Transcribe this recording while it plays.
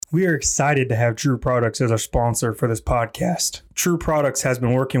We are excited to have True Products as our sponsor for this podcast. True Products has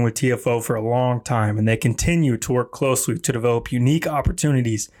been working with TFO for a long time, and they continue to work closely to develop unique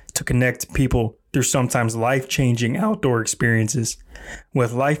opportunities to connect people through sometimes life-changing outdoor experiences.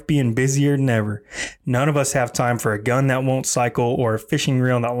 With life being busier than ever, none of us have time for a gun that won't cycle or a fishing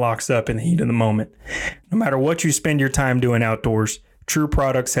reel that locks up in the heat of the moment. No matter what you spend your time doing outdoors, True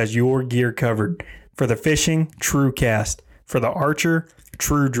Products has your gear covered. For the fishing, True Cast. For the archer,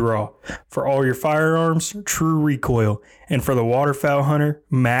 True Draw. For all your firearms, True Recoil. And for the waterfowl hunter,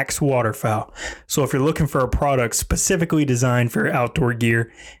 Max Waterfowl. So if you're looking for a product specifically designed for outdoor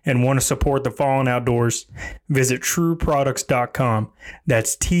gear and want to support the fall and outdoors, visit trueproducts.com.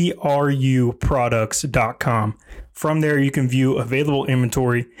 That's TRUproducts.com. From there, you can view available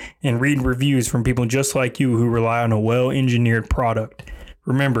inventory and read reviews from people just like you who rely on a well-engineered product.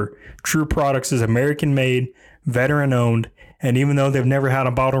 Remember, True Products is American-made, veteran-owned, and even though they've never had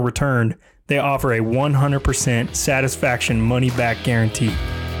a bottle returned, they offer a 100% satisfaction money-back guarantee.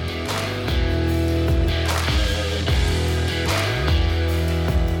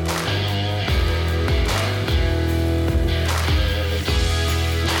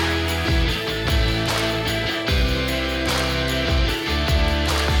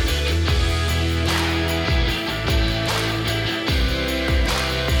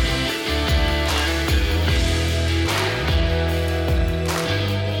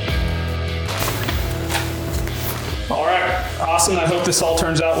 Awesome. I hope this all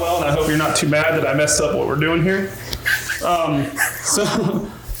turns out well, and I hope you're not too mad that I messed up what we're doing here. So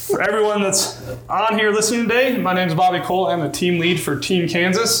for everyone that's on here listening today, my name is Bobby Cole. I'm the team lead for Team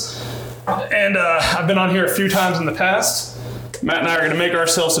Kansas, and I've been on here a few times in the past. Matt and I are going to make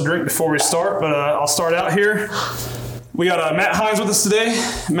ourselves a drink before we start, but I'll start out here. We got Matt Heinz with us today.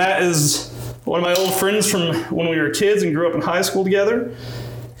 Matt is one of my old friends from when we were kids and grew up in high school together.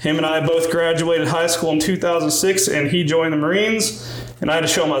 Him and I both graduated high school in 2006, and he joined the Marines, and I had to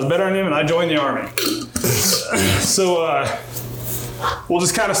show him I was better than him, and I joined the Army. So we'll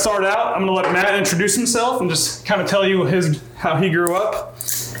just kind of start out. I'm going to let Matt introduce himself and just kind of tell you how he grew up,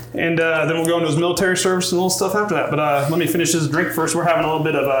 and then we'll go into his military service and a little stuff after that. But let me finish this drink first. We're having a little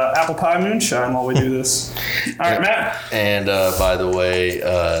bit of apple pie moonshine while we do this. All right, Matt. And by the way,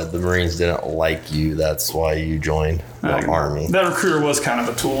 the Marines didn't like you. That's why you joined the Army. That recruiter was kind of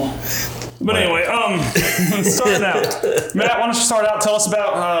a tool. But anyway, starting out. Matt, why don't you start out? Tell us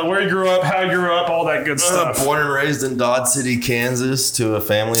about where you grew up, how you grew up, all that good stuff. Born and raised in Dodge City, Kansas, to a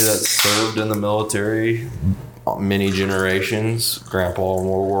family that served in the military many generations. Grandpa in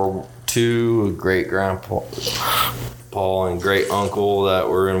World War II, great grandpa, Paul and great uncle that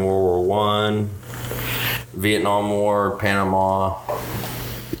were in World War I, Vietnam War, Panama,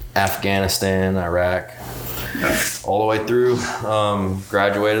 Afghanistan, Iraq. All the way through.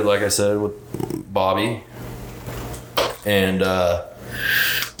 Graduated, like I said, with Bobby. And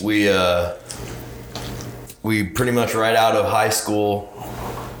we pretty much right out of high school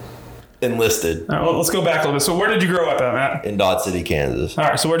enlisted. All right, well, let's go back a little bit. So where did you grow up at, Matt? In Dodge City, Kansas. All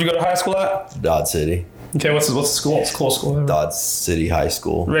right, so where'd you go to high school at? Dodge City. Okay, what's the school? It's a cool school. Ever. Dodge City High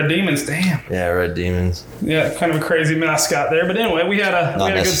School. Red Demons, damn. Yeah, Red Demons. Yeah, kind of a crazy mascot there. But anyway, we had a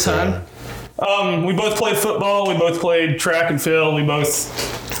good time. We both played football. We both played track and field. We both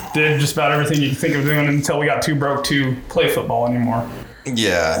did just about everything you can think of doing until we got too broke to play football anymore.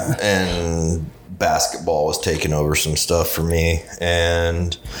 Yeah, and basketball was taking over some stuff for me.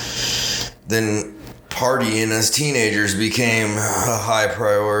 And then partying as teenagers became a high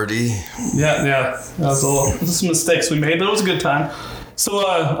priority. Yeah. That was some mistakes we made, but it was a good time. So,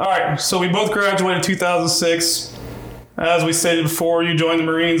 all right. So we both graduated in 2006. As we stated before, you joined the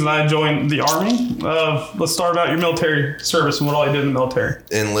Marines and I joined the Army. Let's start about your military service and what all you did in the military.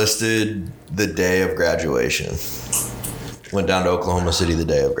 Enlisted the day of graduation. Went down to Oklahoma City the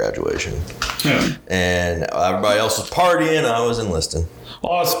day of graduation. Yeah. And everybody else was partying. I was enlisting.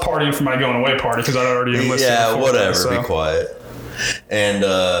 Well, I was partying for my going away party because I'd already enlisted. Yeah, whatever. So. Be quiet. And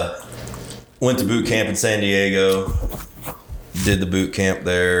went to boot camp in San Diego. Did the boot camp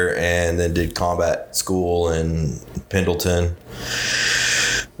there, and then did combat school in Pendleton.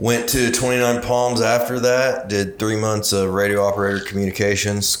 Went to 29 Palms after that. Did 3 months of radio operator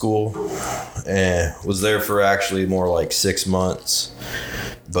communications school, and was there for actually more like 6 months,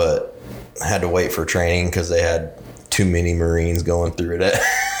 but had to wait for training because they had too many Marines going through it at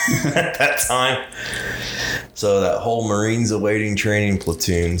that time. So that whole Marines awaiting training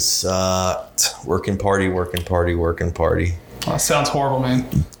platoon sucked. Working party. Oh, that sounds horrible, man.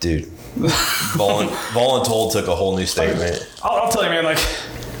 Dude, Voluntold took a whole new statement. I'll tell you, man, like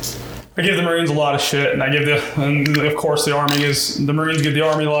I give the Marines a lot of shit, and of course the Marines give the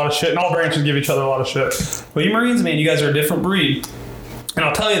Army a lot of shit, and all branches give each other a lot of shit. But you Marines, man, you guys are a different breed. And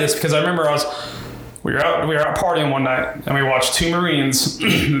I'll tell you this because I remember we were out partying one night, and we watched two Marines,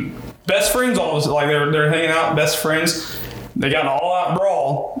 best friends, they're hanging out, best friends. They got an all-out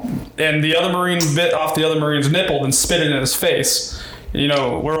brawl, and the other Marine bit off the other Marine's nipple and spit it in his face. You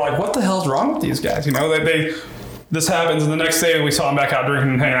know, we're like, what the hell's wrong with these guys? You know, this happens, and the next day we saw them back out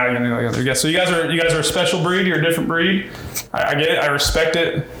drinking and hanging out again. So you guys are a special breed. You're a different breed. I get it. I respect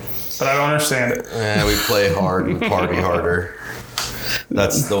it, but I don't understand it. Yeah, we play hard and party harder.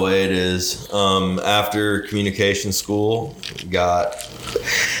 That's the way it is. After communication school, got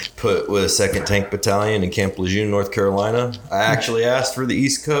put with 2nd Tank Battalion in Camp Lejeune, North Carolina. I actually asked for the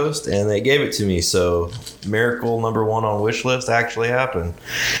East Coast, and they gave it to me. So miracle number 1 on wish list actually happened,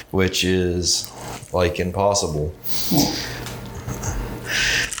 which is like impossible.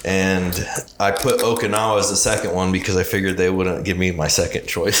 And I put Okinawa as the second one because I figured they wouldn't give me my second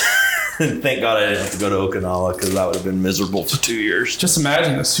choice. Thank God I didn't have to go to Okinawa because that would have been miserable for 2 years. Just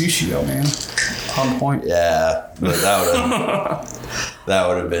imagine the sushi though, man. On point. Yeah, but that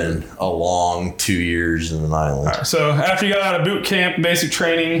would have been a long 2 years in an island. All right, so after you got out of boot camp, basic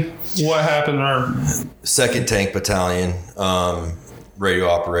training, what happened? 2nd Tank Battalion, radio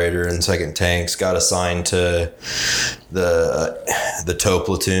operator in 2nd Tanks, got assigned to the TOW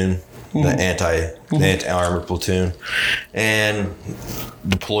platoon, the anti-armor platoon, and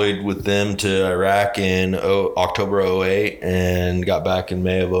deployed with them to Iraq in October 2008 and got back in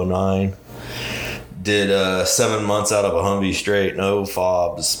May of 2009. Did 7 months out of a Humvee straight, no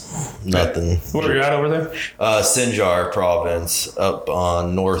fobs, nothing. Where were you at over there? Sinjar province, up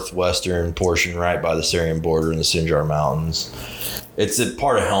on northwestern portion, right by the Syrian border in the Sinjar Mountains. It's a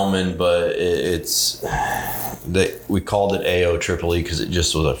part of Helmand, but we called it AO Tripoli because it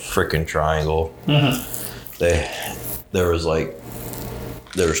just was a freaking triangle. Mm-hmm. There was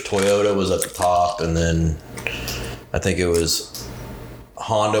Toyota was at the top, and then I think it was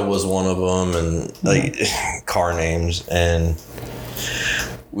Honda was one of them, and car names. And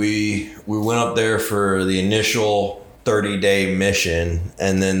we went up there for the initial 30-day mission,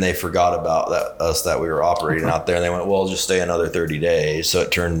 and then they forgot about that we were operating out there, and they went, well, just stay another 30 days. So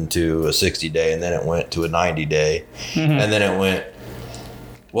it turned into a 60-day, and then it went to a 90-day. Mm-hmm. And then it went,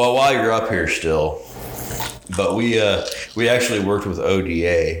 well, while you're up here still. But we actually worked with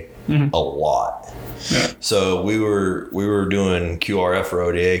ODA a lot. Yeah. So we were doing QRF for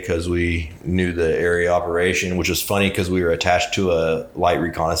ODA because we knew the area operation, which was funny because we were attached to a light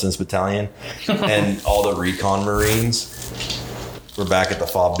reconnaissance battalion, and all the recon Marines were back at the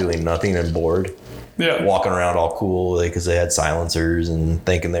FOB doing nothing and bored. Yeah. Walking around all cool because they had silencers and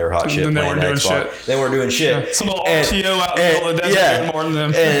thinking they were hot shit. They weren't doing shit. They weren't doing shit. Yeah. Some little RTO out in the middle of the desert doing more than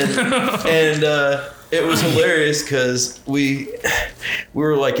them. And it was hilarious because we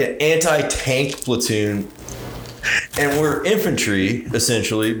were like an anti-tank platoon, and we're infantry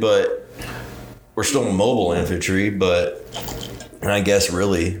essentially, but we're still mobile infantry. And I guess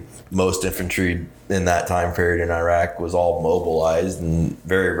really most infantry in that time period in Iraq was all mobilized, and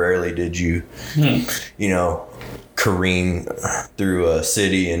very rarely did you, careen through a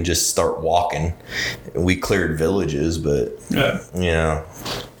city and just start walking. We cleared villages, but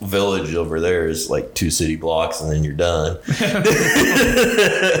village over there is like 2 city blocks and then you're done.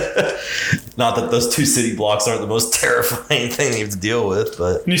 Not that those 2 city blocks aren't the most terrifying thing you have to deal with,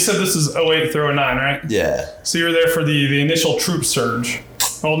 but. And you said this is 08 through 09, right? Yeah. So you were there for the initial troop surge.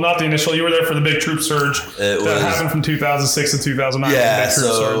 Well, not the initial. You were there for the big troop surge that happened from 2006 to 2009. Yeah,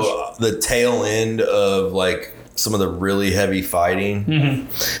 so the tail end of like some of the really heavy fighting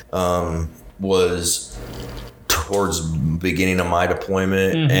was towards beginning of my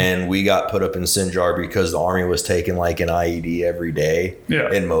deployment, and we got put up in Sinjar because the Army was taking like an IED every day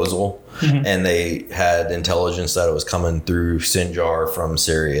in Mosul, and they had intelligence that it was coming through Sinjar from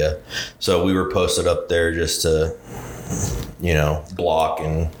Syria. So we were posted up there just to, block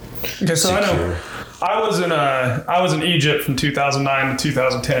and okay, so secure. I know I was in Egypt from 2009 to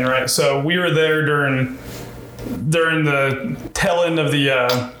 2010, right? So we were there during the tail end of the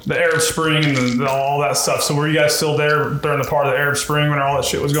Arab Spring and all that stuff. So were you guys still there during the part of the Arab Spring when all that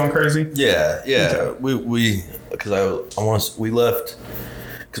shit was going crazy? Yeah. Okay. We left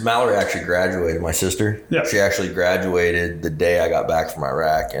because Mallory actually graduated. My sister, she actually graduated the day I got back from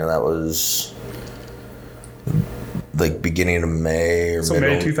Iraq, and that was like beginning of May or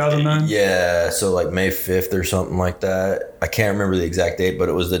May 2009. Yeah, so like May 5th or something like that. I can't remember the exact date, but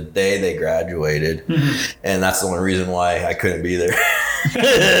it was the day they graduated, and that's the only reason why I couldn't be there.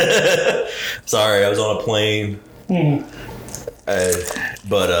 Sorry, I was on a plane.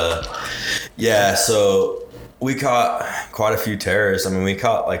 Yeah, so we caught quite a few terrorists. I mean, we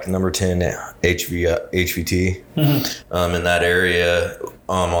caught like number 10 HVT in that area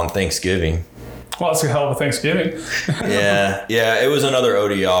on Thanksgiving. Well, that's a hell of a Thanksgiving. Yeah, it was another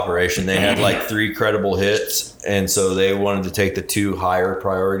OD operation. They had like 3 credible hits, and so they wanted to take the 2 higher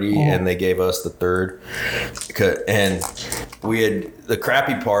priority, and they gave us the 3rd. And the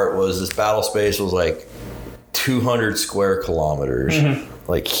crappy part was this battle space was like 200 square kilometers,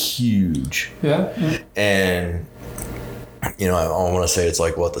 like huge. Yeah. And, I want to say it's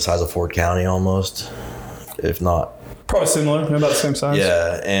like the size of Ford County almost, if not. Probably similar, about the same size.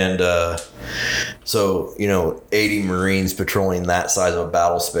 Yeah, and so 80 Marines patrolling that size of a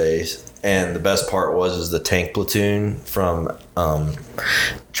battle space, and the best part was the tank platoon from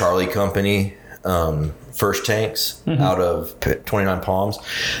Charlie Company, first tanks out of 29 Palms.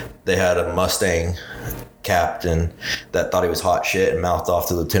 They had a Mustang captain that thought he was hot shit and mouthed off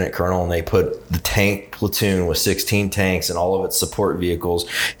to the lieutenant colonel, and they put the tank platoon with 16 tanks and all of its support vehicles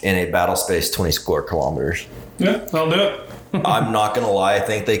in a battle space 20 square kilometers. Yeah, I'll do it. I'm not gonna lie, I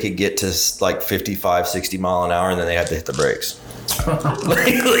think they could get to like 55, 60 mile an hour, and then they had to hit the brakes.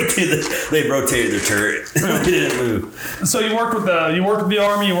 They rotated their turret. They didn't move. So you worked with the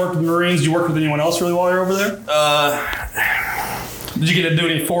Army, you worked with the Marines, you worked with anyone else really while you're over there? Did you get to do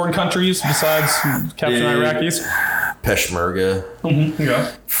any foreign countries besides capturing Iraqis? Peshmerga.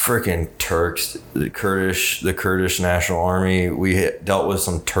 Yeah. Freaking Turks, the Kurdish National Army. We dealt with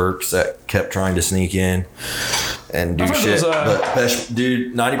some Turks that kept trying to sneak in and do shit. But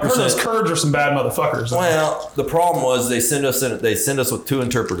 90%. I heard those Kurds are some bad motherfuckers. Well, the problem was they send us with 2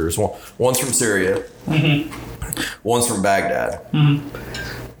 interpreters. One's from Syria. One's from Baghdad.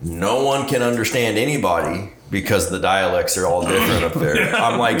 No one can understand anybody because the dialects are all different up there.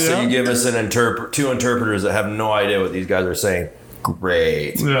 I'm like, so you give us 2 interpreters that have no idea what these guys are saying.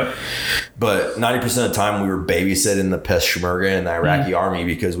 Great. Yeah. But 90% of the time we were babysitting the Peshmerga and the Iraqi army,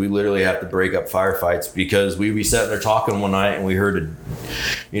 because we literally have to break up firefights, because we'd be sitting there talking one night and we heard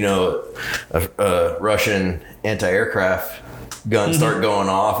a Russian anti-aircraft gun start going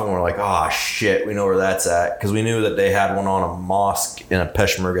off, and we're like, oh shit, we know where that's at, because we knew that they had one on a mosque in a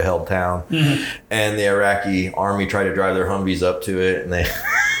Peshmerga held town, and the Iraqi army tried to drive their Humvees up to it, and they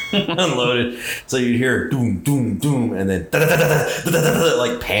unloaded. So you'd hear doom, doom, doom, and then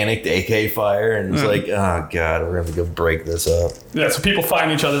like panicked AK fire, and it's like, oh god, we're gonna have to go break this up. Yeah, so people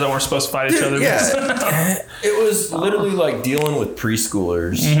fighting each other that weren't supposed to fight each other. Yeah. It was literally like dealing with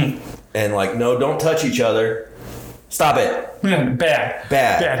preschoolers, and like, no, don't touch each other. Stop it. Yeah, bad.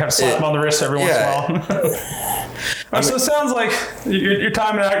 Have to slap them on the wrist every once in a while. So it sounds like your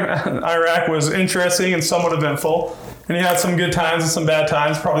time in Iraq was interesting and somewhat eventful. And you had some good times and some bad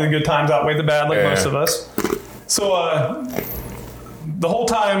times. Probably the good times outweighed the bad, like most of us. So the whole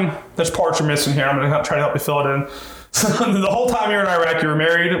time, there's parts you're missing here. I'm going to try to help you fill it in. So the whole time you're in Iraq, you were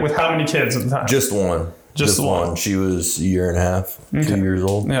married with how many kids at the time? Just one. Just one. She was a year and a half, 2 years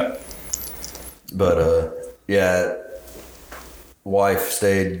old. Yeah. But wife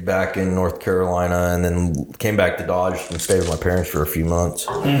stayed back in North Carolina and then came back to Dodge and stayed with my parents for a few months.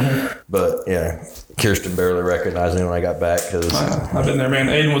 But yeah, Kirsten barely recognized me when I got back, because I've been there, man.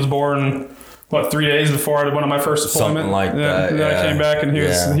 Aiden was born 3 days before I did one of my first deployment. Something like that. And then I came back and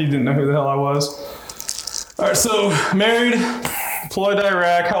he didn't know who the hell I was. All right, so married, deployed to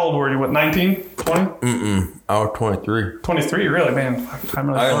Iraq. How old were you? 19, 20? I was 23. 23, really, man.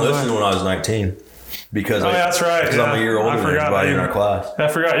 I enlisted when I was 19. Because that's right. Because I'm a year older than everybody in our class. I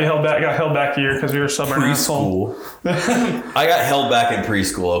forgot you got held back a year because you were a stubborn asshole. I got held back in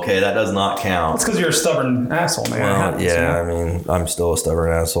preschool. Okay, that does not count. It's because you're a stubborn asshole, man. Well, I mean, I'm still a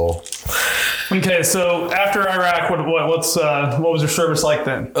stubborn asshole. Okay, so after Iraq, what was your service like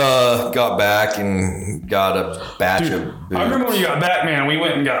then? Got back and got a batch of boots. I remember when you got back, man. We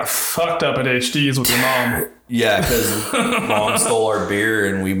went and got fucked up at HD's with your mom. Yeah, because mom stole our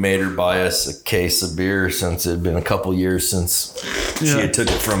beer and we made her buy us a case of beer, since it had been a couple years since she had took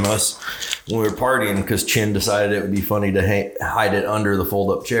it from us when we were partying, because Chin decided it would be funny to hide it under the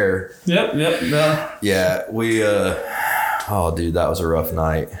fold-up chair. Yep. Yeah, we, oh, dude, that was a rough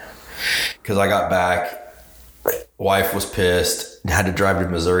night. Because I got back, wife was pissed, had to drive to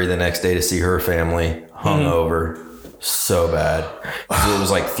Missouri the next day to see her family, hungover. So bad. It was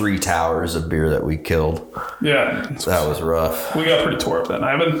like 3 towers of beer that we killed. Yeah. That was rough. We got pretty tore up that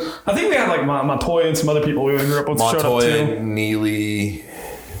night. But I think we had like Montoya and some other people we grew up with showed up too. Montoya, Neely.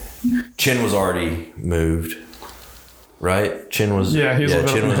 Chin was already moved. Right? Chin was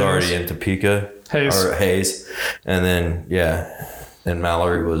Chin was already in Topeka. Hayes. And then, and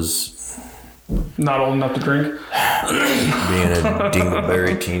Mallory was Not old enough to drink. Being a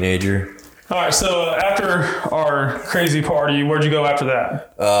dingleberry teenager. All right, so after our crazy party, where'd you go after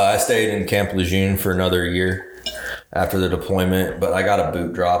that? I stayed in Camp Lejeune for another year after the deployment, but I got a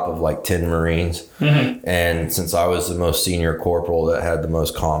boot drop of like 10 Marines. Mm-hmm. And since I was the most senior corporal that had the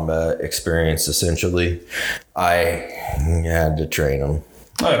most combat experience, essentially, I had to train them.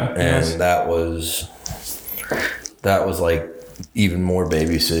 Oh, and nice. that was like even more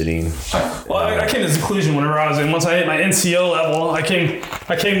babysitting. Well, I came to the conclusion whenever I was once I hit my NCO level, I came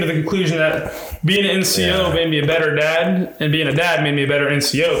to the conclusion that being an NCO made me a better dad, and being a dad made me a better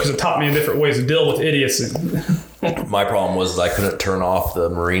NCO because it taught me different ways to deal with idiots. My problem was I couldn't turn off the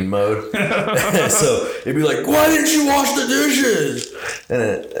Marine mode. So it'd be like, why didn't you wash the dishes?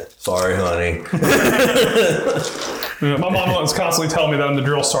 And sorry, honey. My mom was constantly telling me that I'm the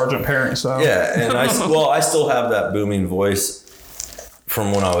drill sergeant parent. So yeah, and I still have that booming voice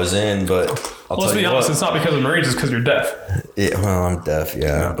from when I was in, but let's be honest, it's not because of Marines, it's because you're deaf. Yeah, well, I'm deaf,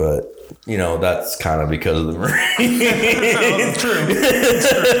 but that's kind of because of the Marines. It's true.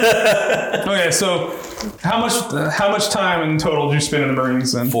 Okay, so how much time in total did you spend in the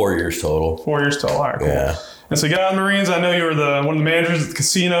Marines then? 4 years total. 4 years total. All right, cool. Yeah. And so you got out of the Marines. I know you were one of the managers at the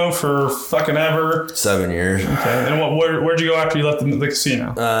casino for fucking ever. 7 years. Okay. And where'd you go after you left the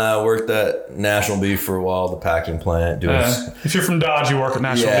casino? Worked at National Beef for a while, the packing plant. If you're from Dodge, you work at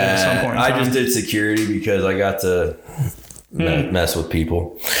National Beef at some point in time. I just did security because I got to mess with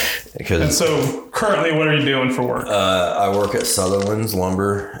people. And so currently, what are you doing for work? I work at Sutherland's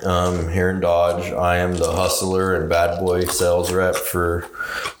Lumber here in Dodge. I am the hustler and bad boy sales rep for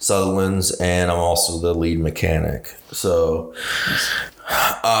Sutherland's, and I'm also the lead mechanic. So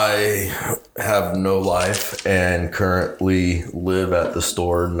I have no life and currently live at the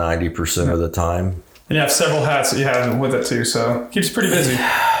store 90% of the time. And you have several hats that you have with it too, so it keeps you pretty busy.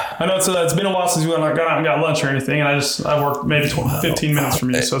 I know it's been a while since we went out and got lunch or anything, and I worked maybe 15 minutes from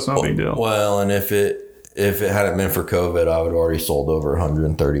you, so it's no big deal. Well, and if it hadn't been for COVID, I would have already sold over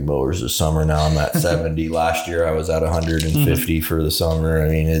 130 mowers this summer. Now I'm at 70. Last year I was at 150 for the summer. I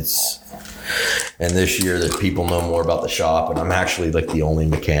mean, and this year that people know more about the shop, and I'm actually like the only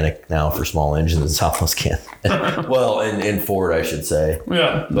mechanic now for small engines in Southwest Canada. Well, in Ford, I should say.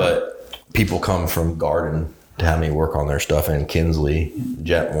 Yeah. But people come from Garden to have me work on their stuff, and Kinsley,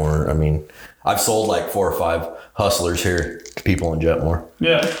 Jetmore. I mean, I've sold like 4 or 5 hustlers here to people in Jetmore.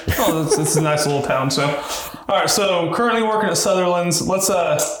 Yeah. Oh, it's a nice little town. So, all right. So currently working at Sutherland's. Let's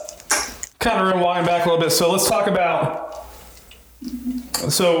kind of rewind back a little bit. So let's talk about.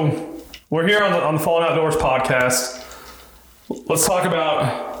 So we're here on the Fallen Outdoors podcast. Let's talk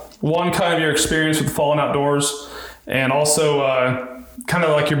about kind of your experience with the Fallen Outdoors, and also kind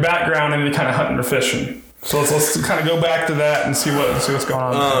of like your background in any kind of hunting or fishing. So let's kind of go back to that and see what's going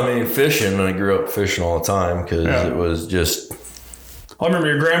on. I mean, fishing. I grew up fishing all the time because it was just. I remember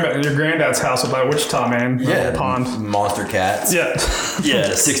your granddad's house up by Wichita, man. Yeah, pond. Monster cats. Yeah,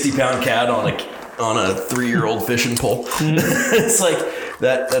 yeah, a 60-pound cat on a 3-year-old fishing pole. Mm-hmm. It's like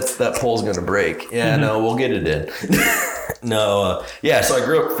that pole's gonna break. Yeah, no, we'll get it in. So I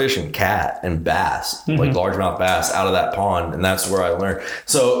grew up fishing cat and bass, like largemouth bass out of that pond, and that's where I learned.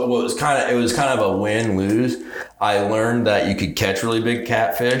 So it was kind of a win-lose. I learned that you could catch really big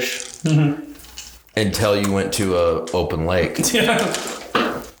catfish until you went to a open lake. Yeah.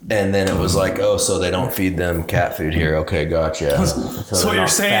 And then it was like, oh, so they don't feed them cat food here. Okay, gotcha. So what you're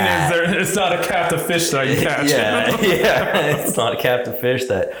saying is it's not a captive fish that you catch. Yeah, it's not a captive fish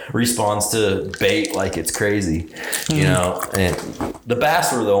that responds to bait like it's crazy, you know. And the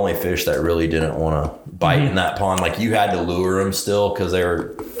bass were the only fish that really didn't want to bite in that pond. Like you had to lure them still because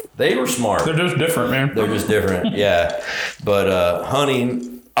they were smart. They're just different, man. They're just different, yeah. But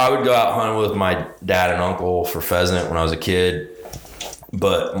hunting, I would go out hunting with my dad and uncle for pheasant when I was a kid.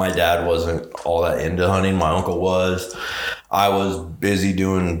 But my dad wasn't all that into hunting. My uncle was. I was busy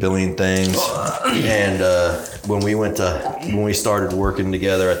doing billing things. And when we started working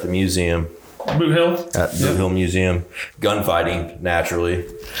together at the museum. Boot Hill? At Boot Hill Museum. Gunfighting, naturally.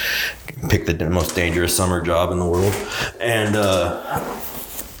 Picked the most dangerous summer job in the world. And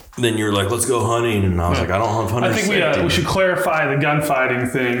then you were like, let's go hunting. And I was like, I don't have hunting. I think we should clarify the gunfighting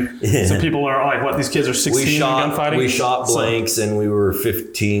thing. Yeah. So people are like, what, these kids are 16 gunfighting? We shot blanks and we were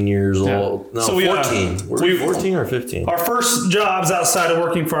 15 years old. No, so 14. Were we 14 or 15? Our first jobs outside of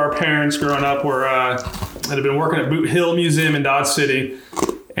working for our parents growing up were, had been working at Boot Hill Museum in Dodge City.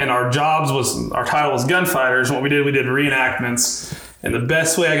 And our title was gunfighters. And what we did reenactments. And the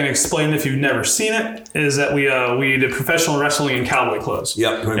best way I can explain it, if you've never seen it, is that we did professional wrestling in cowboy clothes.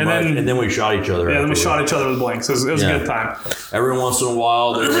 Yep. And then we shot each other. Yeah, then we shot each other with blanks. It was a good time. Every once in a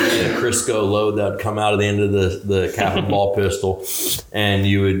while, there would be a Crisco load that would come out of the end of the cap and ball pistol, and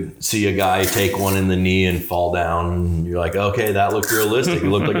you would see a guy take one in the knee and fall down. And you're like, okay, that looked realistic. It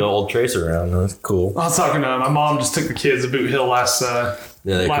looked like an old tracer round. That's cool. I was talking to my mom. Just took the kids to Boot Hill last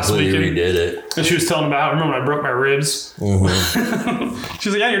they completely weekend. redid it. And she was telling about, remember when I broke my ribs? Mm-hmm.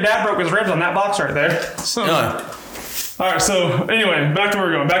 She's like, yeah, your dad broke his ribs on that box right there. So, all right, so anyway, back to where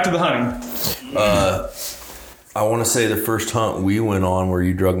we're going. Back to the hunting. I want to say the first hunt we went on where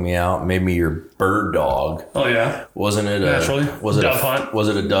you drug me out, made me your bird dog. Oh, yeah. Wasn't it Naturally. Was it dove hunt? Was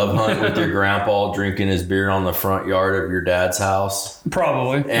it a dove hunt with your grandpa drinking his beer on the front yard of your dad's house?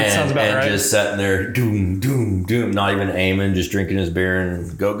 Probably. That sounds about right. And just sitting there, doom, doom, doom, not even aiming, just drinking his beer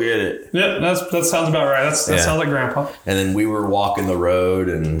and go get it. Yep, that sounds about right. That sounds like grandpa. And then we were walking the road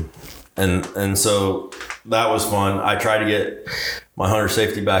and so that was fun. I tried to get my hunter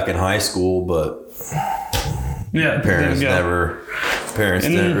safety back in high school, but parents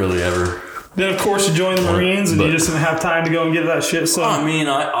didn't really ever. Then, of course, you joined the Marines, and you just didn't have time to go and get that shit. So I mean,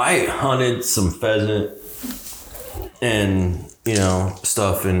 I hunted some pheasant and,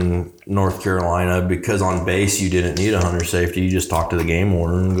 stuff in North Carolina because on base you didn't need a hunter safety. You just talk to the game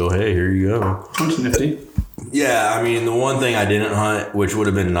warden and go, hey, here you go. That's nifty. Yeah, I mean, the one thing I didn't hunt, which would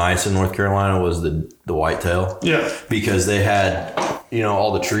have been nice in North Carolina, was the whitetail. Yeah. Because they had,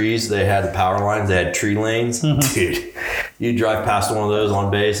 all the trees. They had the power lines. They had tree lanes. Mm-hmm. Dude, you'd drive past one of those on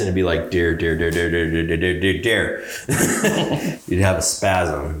base and it'd be like, deer, deer, deer, deer, deer, deer, deer, deer, deer. You'd have a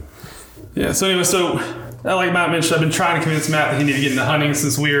spasm. Yeah, so anyway, like Matt mentioned, I've been trying to convince Matt that he needed to get into hunting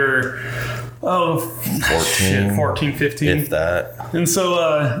since we were 14, 15. If that. And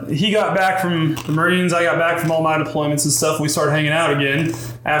so he got back from the Marines. I got back from all my deployments and stuff. We started hanging out again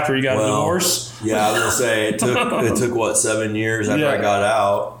after he got a divorce. Yeah, I was going to say, it took what, 7 years after I got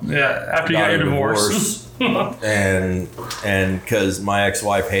out. Yeah, after you got your divorce. and because my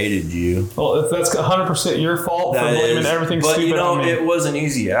ex-wife hated you. Well, if that's 100% your fault for blaming everything stupid on me. It was an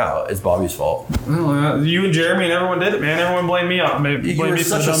easy out. It's Bobby's fault. Well, you and Jeremy and everyone did it, man. Everyone blamed me out. You were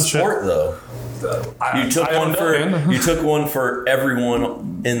such a sport, though. You took one for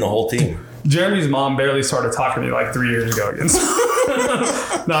everyone in the whole team. Jeremy's mom barely started talking to me like 3 years ago again.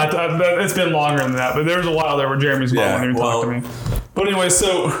 It's been longer than that, but there was a while there where Jeremy's mom wouldn't even talk to me. But anyway,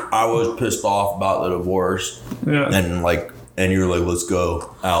 so I was pissed off about the divorce. Yeah. And you were like, let's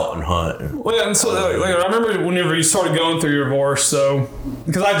go out and hunt. Well, yeah, and so I remember whenever you started going through your divorce, so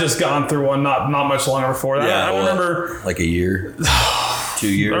because I just gone through one not much longer before that. Yeah, I remember like a year. 2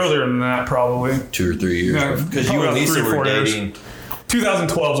 years? Earlier than that, probably. 2 or 3 years. Because you and Lisa were dating.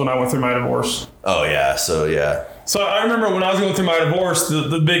 2012 is when I went through my divorce. Oh, yeah. So, yeah. So I remember when I was going through my divorce,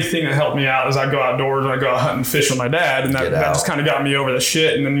 the big thing that helped me out is I'd go outdoors and I'd go out hunting and fish with my dad. And that just kind of got me over the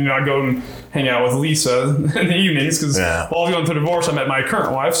shit. And then, I'd go and hang out with Lisa in the evenings because while I was going through divorce, I met my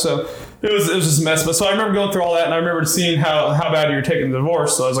current wife. So it was just a mess. But so I remember going through all that and I remember seeing how bad you were taking the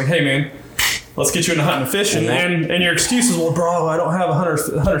divorce. So I was like, hey, man. Let's get you into hunting and fishing. And your excuses, well, bro, I don't have a hunter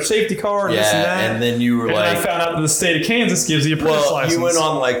safety card, this and that. And then you were I found out that the state of Kansas gives you a apprentice license. You went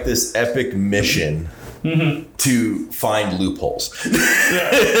on like this epic mission to find loopholes.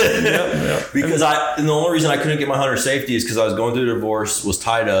 Because and the only reason I couldn't get my hunter safety is because I was going through a divorce, was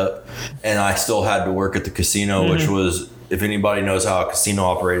tied up, and I still had to work at the casino, which was, if anybody knows how a casino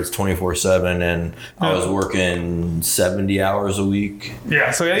operates, 24/7, and I was working 70 hours a week.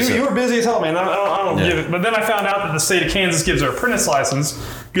 Yeah, so you were busy as hell, man. I don't give it. But then I found out that the state of Kansas gives an apprentice license,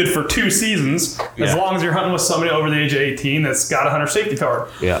 good for 2 seasons, as long as you're hunting with somebody over the age of 18 that's got a hunter safety card.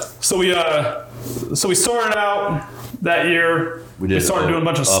 Yeah. So we started out that year. We started doing a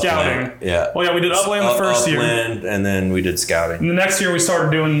bunch of scouting. Yeah. Well, yeah, we did upland the first year. And then we did scouting. And the next year we started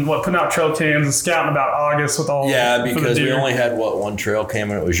doing putting out trail cams and scouting about August with all. Yeah, because we only had one trail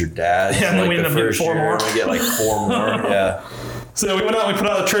cam and it was your dad's. Yeah, and then we ended up getting 4 more. We get like 4 more. Yeah. So we went out, we put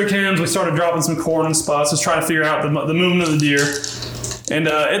out the trail cams, we started dropping some corn in spots, just trying to figure out the movement of the deer. And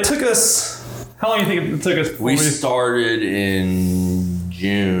it took us. How long do you think it took us? We started in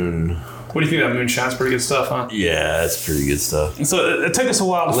June. What do you think of that moonshine's pretty good stuff, huh? Yeah, it's pretty good stuff. And so it took us a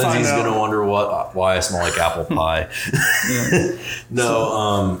while to find out. Lindsay's going to wonder why I smell like apple pie.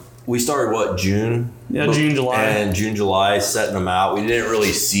 We started, June? Yeah, June, July. And June, July, setting them out. We didn't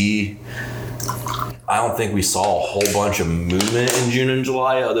really see... I don't think we saw a whole bunch of movement in June and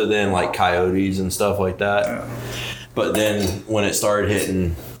July other than like coyotes and stuff like that. Yeah. But then when it started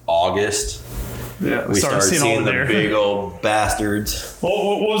hitting August... Yeah, we started seeing the big old bastards.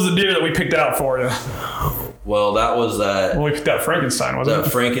 What was the deer that we picked out for you? Well, that was that. Well, we picked out Frankenstein, wasn't it?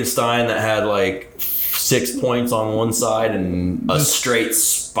 That Frankenstein that had like 6 points on one side and a straight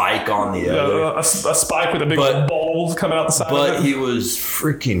spike on the other. A spike with a big balls coming out the side. But he was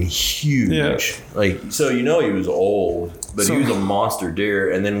freaking huge. Yeah. Like, so he was old, but he was a monster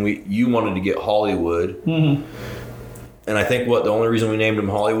deer. And then you wanted to get Hollywood. Mm-hmm. And I think the only reason we named him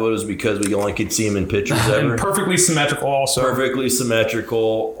Hollywood is because we only could see him in pictures ever. And perfectly symmetrical also. Perfectly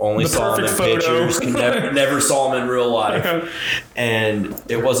symmetrical. Only saw him in photo. pictures. Never saw him in real life. And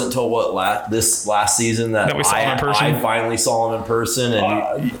it wasn't until this last season that we saw him in person. I finally saw him in person.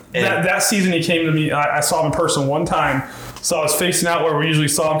 And that season he came to me. I saw him in person one time. So I was facing out where we usually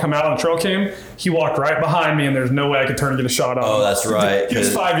saw him come out on the trail cam. He walked right behind me, and there's no way I could turn and get a shot on him. Oh, that's right. He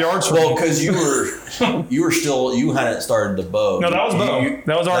was 5 yards from me. Well, because you hadn't started the bow. No, that was bow.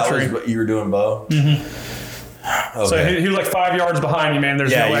 That was archery. You were doing bow? Mm-hmm. Okay. So he was like 5 yards behind me, man.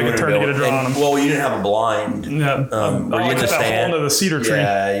 There's no way I could turn to get a draw on him. Well, you didn't have a blind. Yeah. Were you in the stand? Into the cedar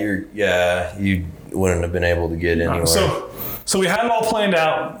tree. Yeah, you wouldn't have been able to get anywhere. So we had it all planned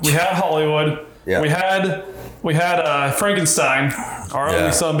out. We had Hollywood. Yeah. We had Frankenstein, our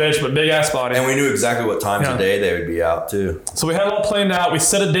only son bitch, but big ass body. And we knew exactly what times of day they would be out too. So we had it all planned out. We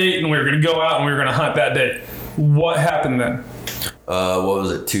set a date, and we were going to go out and we were going to hunt that day. What happened then? What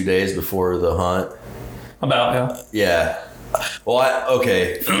was it? 2 days before the hunt. Yeah. Well,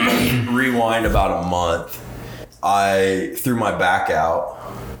 rewind about a month. I threw my back out,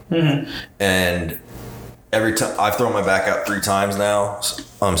 and every time I've thrown my back out 3 times now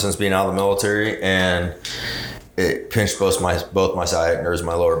since being out of the military, and it pinched both my sciatic nerves in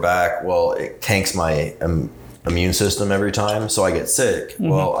my lower back. Well, it tanks my immune system every time, so I get sick. Mm-hmm.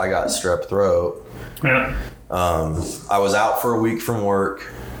 Well, I got strep throat. Yeah. I was out for a week from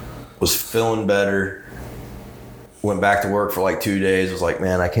work, was feeling better, went back to work for like 2 days, was like,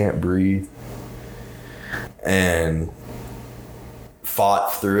 man, I can't breathe, and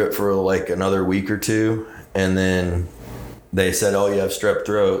fought through it for like another week or two. And then they said, oh, you have strep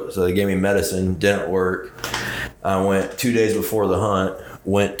throat. So they gave me medicine, didn't work. I went 2 days before the hunt,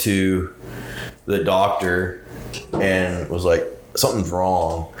 went to the doctor and was like, something's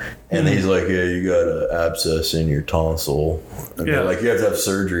wrong. And he's like, yeah, you got an abscess in your tonsil. And they're like, you have to have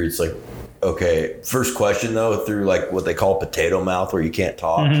surgery. It's like, okay. First question though, through like what they call potato mouth where you can't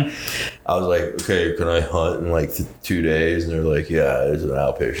talk. I was like, okay, can I hunt in like 2 days? And they're like, yeah, it's an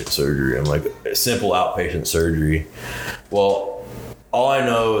outpatient surgery. I'm like, a simple outpatient surgery. Well, all I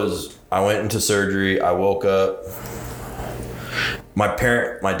know is I went into surgery. I woke up. My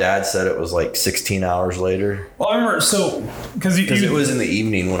dad said it was like 16 hours later. Well, I remember, because it was in the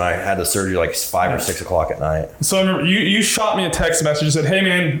evening when I had the surgery, like 5 or 6 o'clock at night. So I remember you shot me a text message and said, hey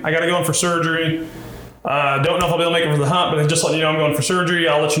man, I got to go in for surgery. Don't know if I'll be able to make it for the hunt, but just let you know I'm going for surgery.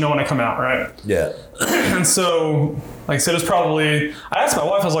 I'll let you know when I come out, right? Yeah. And so, like I said, it's probably, I asked my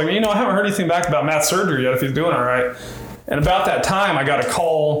wife, I was like, I haven't heard anything back about Matt's surgery yet, if he's doing all right. And about that time, I got a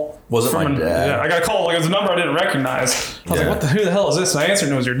call. Was it my dad? Yeah, I got a call. Like, it was a number I didn't recognize. I was like, who the hell is this? And I answered,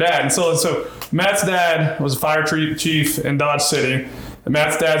 and it was your dad. And so Matt's dad was a fire chief in Dodge City. And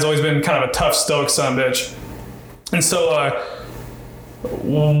Matt's dad's always been kind of a tough, stoic son of a bitch. And so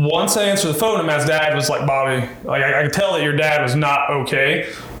once I answered the phone, and Matt's dad was like, Bobby, like I could tell that your dad was not okay.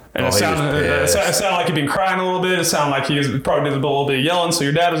 And it sounded like he'd been crying a little bit. It sounded like he probably did a little bit of yelling. So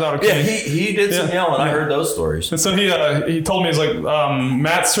your dad was not okay. Yeah, he did some yelling. I heard those stories. And so he told me, he's like,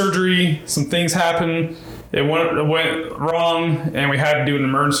 Matt's surgery, some things happened. It went wrong, and we had to do an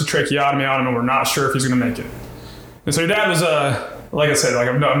emergency tracheotomy on him, and we're not sure if he's going to make it. And so your dad was like I said, like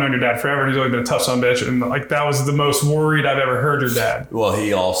I've known your dad forever. He's always been a tough son of a bitch, and like that was the most worried I've ever heard your dad. Well,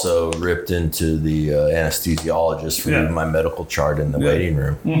 he also ripped into the anesthesiologist for reading my medical chart in the waiting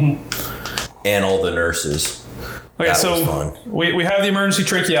room, and all the nurses. Okay, that was fun. We have the emergency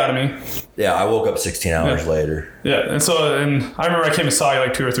tracheotomy. Yeah, I woke up 16 hours later. Yeah, and I remember I came and saw you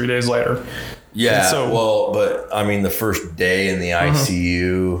like 2 or 3 days later. Yeah, but I mean, the first day in the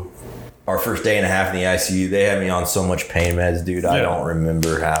ICU. Our first day and a half in the ICU, they had me on so much pain meds, dude. I don't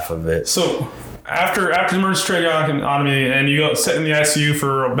remember half of it. So after the emergency tracheotomy, and you sit in the ICU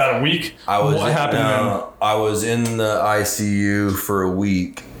for about a week, what happened then? I was in the ICU for a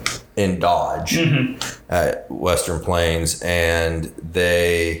week in Dodge at Western Plains, and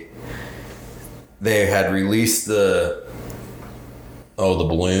they had released the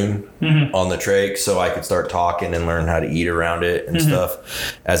balloon on the trach so I could start talking and learn how to eat around it and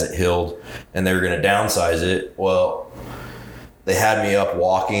stuff as it healed. And they were going to downsize it. Well, they had me up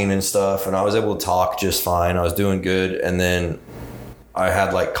walking and stuff, and I was able to talk just fine. I was doing good. And then I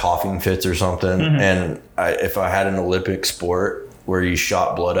had like coughing fits or something. And if I had an Olympic sport where you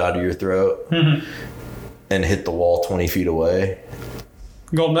shot blood out of your throat, and hit the wall 20 feet away.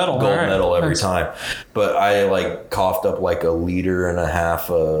 Gold medal. Gold medal every time. But I like coughed up like 1.5 liters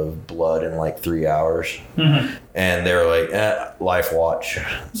of blood in like 3 hours. Mm-hmm. And they were like, life watch.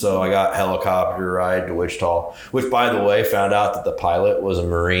 So I got helicopter ride to Wichita, which by the way, found out that the pilot was a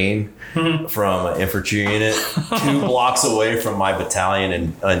Marine from an infantry unit 2 blocks away from my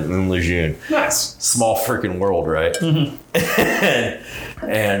battalion in Lejeune. Nice. Small freaking world, right? Mm-hmm.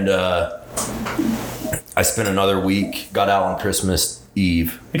 and I spent another week, got out on Christmas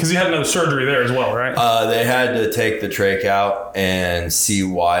Eve. Because you had another surgery there as well, right? They had to take the trach out and see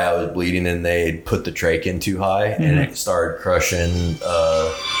why I was bleeding, and they put the trach in too high, and it started crushing.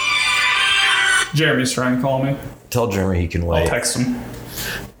 Jeremy's trying to call me. Tell Jeremy he can wait. I'll text him.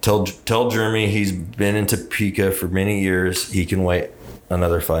 Tell Jeremy he's been in Topeka for many years. He can wait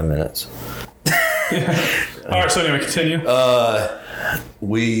another 5 minutes. All right, so anyway, continue.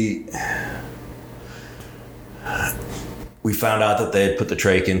 We found out that they had put the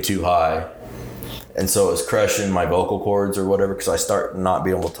trach in too high. And so it was crushing my vocal cords or whatever, because I start not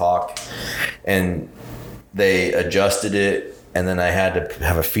being able to talk. And they adjusted it, and then I had to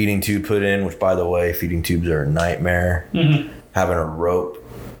have a feeding tube put in, which, by the way, feeding tubes are a nightmare. Mm-hmm. Having a rope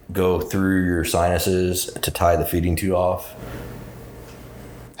go through your sinuses to tie the feeding tube off.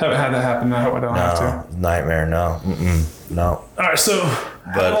 Haven't had that happen. I hope I don't have to. Nightmare, no. No. All right, so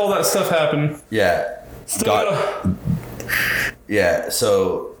how did all that stuff happen? Yeah. Yeah,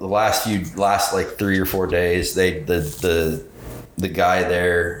 so the last like 3 or 4 days, the guy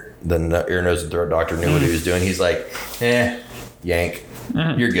there, the ear, nose, and throat doctor knew what he was doing. He's like, yank,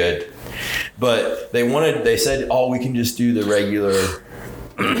 you're good. But they said, we can just do the regular,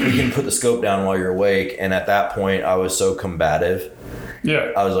 we can put the scope down while you're awake. And at that point, I was so combative.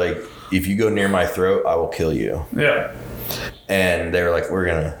 Yeah. I was like, if you go near my throat, I will kill you. Yeah. And they were like, we're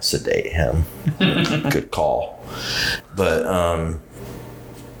going to sedate him. Good call. But, I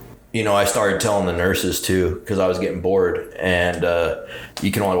started telling the nurses too, because I was getting bored. And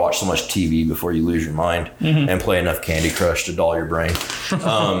you can only watch so much TV before you lose your mind and play enough Candy Crush to dull your brain.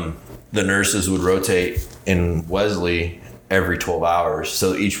 The nurses would rotate in Wesley every 12 hours.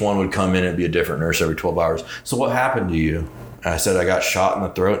 So each one would come in and be a different nurse every 12 hours. So what happened to you? And I said, I got shot in the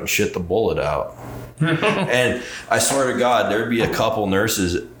throat and shit the bullet out. And I swear to God, there'd be a couple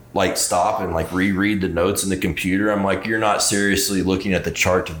nurses like stop and like reread the notes in the computer. I'm like, you're not seriously looking at the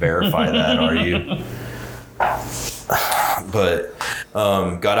chart to verify that, are you? But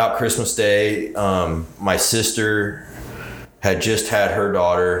got out Christmas Day. My sister had just had her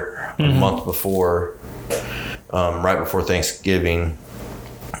daughter a month before, right before Thanksgiving.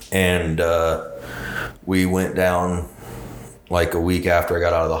 And we went down like a week after I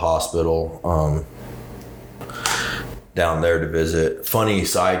got out of the hospital, down there to visit. Funny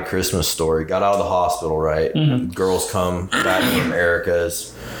side Christmas story. Got out of the hospital, right? Girls come back from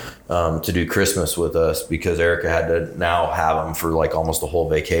Erica's to do Christmas with us, because Erica had to now have them for like almost the whole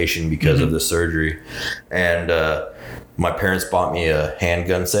vacation because of the surgery. And my parents bought me a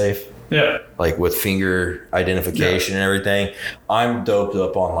handgun safe. Yeah. Like with finger identification and everything. I'm doped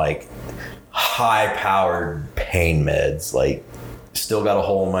up on like high-powered pain meds, like still got a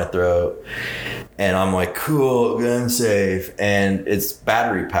hole in my throat, and I'm like, cool, gun safe, and it's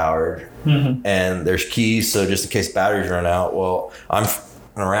battery powered, and there's keys, so just in case batteries run out, well, I'm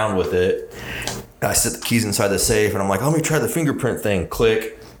around with it. I set the keys inside the safe, and I'm like, let me try the fingerprint thing.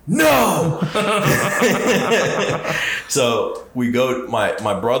 Click. No. So we go.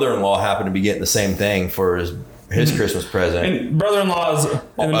 My brother-in-law happened to be getting the same thing for his Christmas present. And brother-in-law's in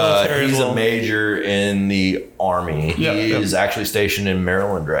the military. He's a major in the Army. He is actually stationed in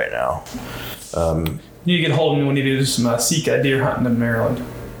Maryland right now. You get hold of me when you do some Sika deer hunting in Maryland.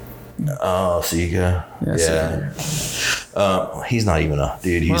 Oh, Sika. Yeah. He's not even a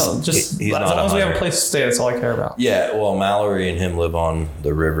dude. He's as long as we have a place to stay, that's all I care about. Yeah. Well, Mallory and him live on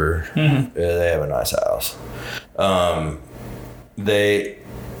the river. They have a nice house.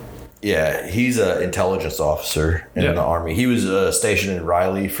 He's an intelligence officer in the Army. He was stationed in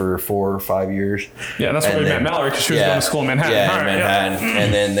Riley for 4 or 5 years. Yeah, that's where we met Mallory, because she was going to school in Manhattan. Yeah, in Manhattan.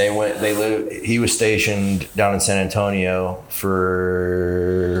 And then he was stationed down in San Antonio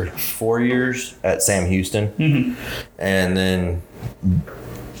for 4 years at Sam Houston. And then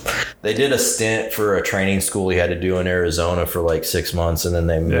they did a stint for a training school he had to do in Arizona for like 6 months, and then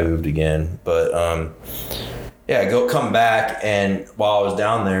they moved again. But come back, and while I was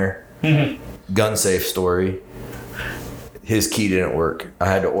down there, gun safe story, his key didn't work. I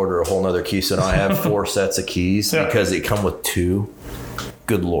had to order a whole nother key, so now I have 4 sets of keys because they come with 2.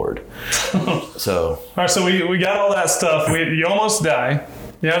 Good Lord. So all right, so we got all that stuff. You almost die.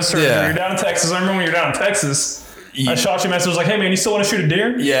 Yeah, surgery. Yeah. You're down in Texas. I remember when you were down in Texas. I shot you a message. I was like, hey, man, you still want to shoot a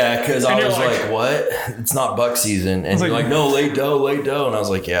deer? Yeah, because I was like, what? It's not buck season. And you're like, no, late doe. And I was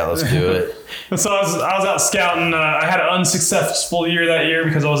like, yeah, let's do it. And so I was out scouting. I had an unsuccessful year that year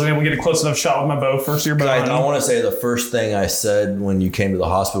because I wasn't able to get a close enough shot with my bow. First year bow. I want to say the first thing I said when you came to the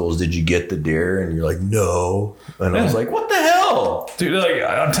hospital was, did you get the deer? And you're like, no. And I was like, what the hell? Dude, like,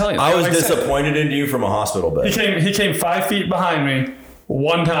 I'm telling you. I was disappointed in you from a hospital bed. He came 5 feet behind me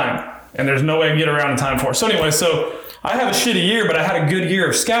one time. And there's no way I can get around in time for it. So anyway, I have a shitty year, but I had a good year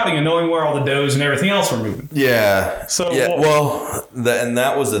of scouting and knowing where all the does and everything else were moving. Yeah. So yeah. And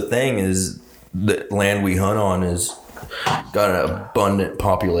that was the thing, is the land we hunt on is got an abundant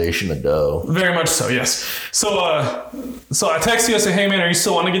population of doe. Very much so, yes. So I text you. I say, hey man, are you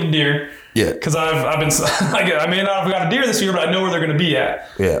still wanting to get a deer? Yeah. Because I've been I may not have got a deer this year, but I know where they're going to be at.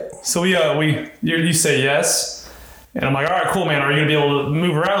 Yeah. So you say yes. And I'm like, all right, cool, man. Are you going to be able to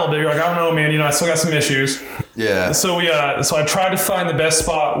move around a little bit? You're like, I don't know, man. I still got some issues. Yeah. So I tried to find the best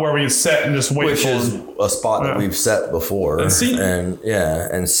spot where we could set and just wait. Which is a spot that we've set before. And seen them.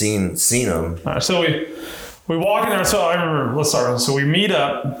 And seen them. All right, so we walk in there. So I remember, let's start. So we meet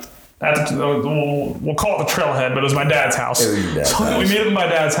up at we'll call it the trailhead, but it was my dad's house. It was your dad's house. We meet up at my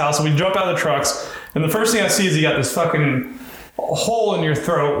dad's house, and we jump out of the trucks. And the first thing I see is you got this fucking hole in your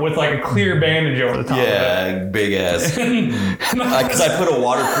throat with like a clear bandage over the top of it. Yeah, big ass. Because I put a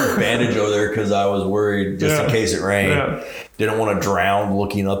waterproof bandage over there because I was worried just in case it rained. Yeah. Didn't want to drown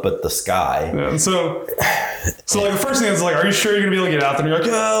looking up at the sky. Yeah, and so like the first thing is like, are you sure you're gonna be able to get out there? And you're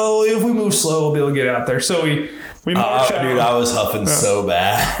like, oh, if we move slow, we'll be able to get out there. So we march out. Dude, I was huffing so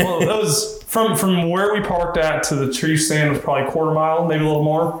bad. Well, that was from where we parked at to the tree stand was probably a quarter mile, maybe a little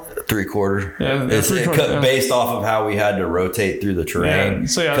more. 3/4. Yeah, based off of how we had to rotate through the terrain. Yeah.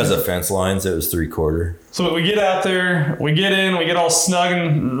 So because of fence lines, it was 3/4. So we get out there, we get in, we get all snug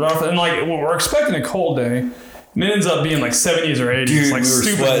and rough, and like we're expecting a cold day. And it ends up being like 70s or 80s. Dude, like we were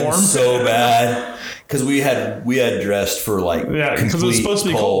stupid sweating warm. so bad. Because we had dressed for like because it was supposed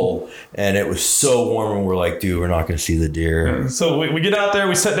to be cold. And it was so warm, and we're like, dude, we're not going to see the deer. Yeah. So we get out there,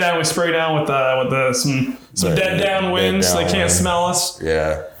 we sit down, we spray down with some dead downwind so they can't smell us.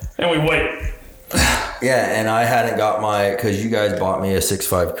 Yeah. And we wait. Yeah, and I hadn't got because you guys bought me a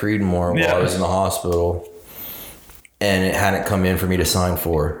 6.5 Creedmoor while I was in the hospital. And it hadn't come in for me to sign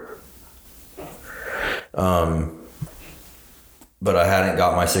for. But I hadn't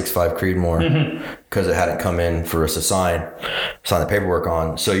got my 6.5 Creedmoor because it hadn't come in for us to sign the paperwork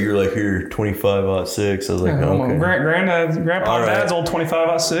on. So you're like, here, 25-06. I was like, okay. Grandpa, Dad's old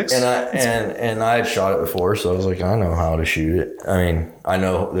 25-06. And I had shot it before, so I was like, I know how to shoot it. I mean, I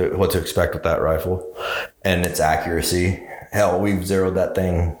know what to expect with that rifle and its accuracy. Hell, we've zeroed that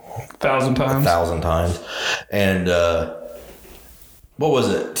thing 1,000 times. And what was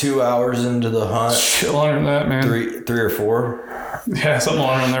it? 2 hours into the hunt? Shit longer than that, man. Three or 4. Yeah, something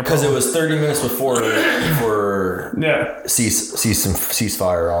longer than there. Because it was 30 minutes before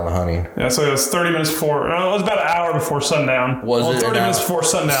ceasefire on the hunting. Yeah, so it was 30 minutes before. It was about an hour before sundown. 30 minutes before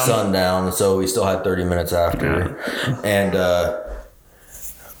sundown. Sundown. So we still had 30 minutes after, and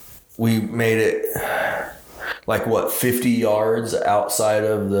we made it like 50 yards outside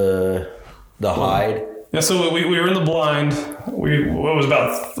of the hide. Yeah, so we were in the blind. It was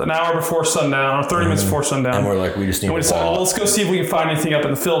about an hour before sundown, or 30 minutes before sundown. And we're like, we just need to decided, well, let's go see if we can find anything up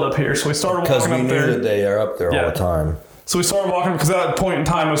in the field up here. So we started walking up there. Because we knew that they are up there all the time. So we started walking, because at that point in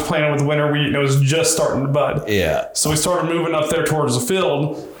time I was planting with winter wheat and it was just starting to bud. Yeah. So we started moving up there towards the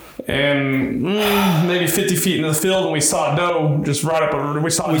field. And maybe 50 feet into the field, and we saw a doe just right up. We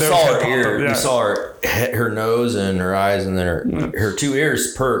saw her ear. Yeah. We saw her nose and her eyes, and then her 2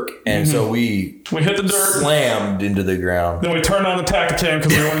 ears perk. And so we hit the dirt, slammed into the ground. Then we turned on the Tacticam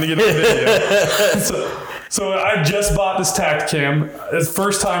because we wanted to get a video. So I just bought this Tacticam. It's the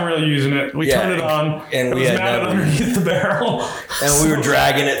first time really using it. We turned it on, and we had mounted underneath the barrel. And we were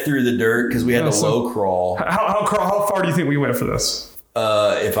dragging it through the dirt because we had to low crawl. How far do you think we went for this?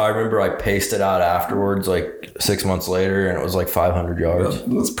 If I remember, I paced it out afterwards, like 6 months later, and it was like 500 yards.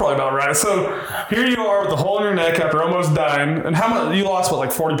 That's probably about right. So here you are with a hole in your neck after almost dying. And how much you lost? What,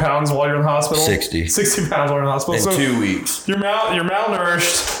 like 40 pounds while you're in the hospital? 60 pounds while you're in the hospital. In 2 weeks. You're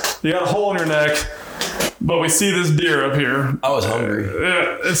malnourished. You got a hole in your neck. But we see this deer up here. I was hungry.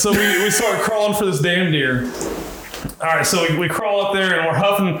 Yeah. And so we started crawling for this damn deer. All right. So we crawl up there and we're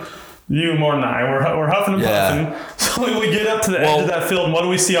huffing. You more than I. We're huffing and puffing. So we get up to the edge of that field. And what do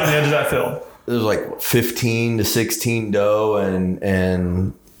we see on the edge of that field? There's like 15 to 16 doe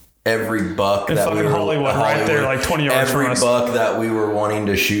and every buck in that we were Hollywood, right there, like 20 yards from us. Every buck that we were wanting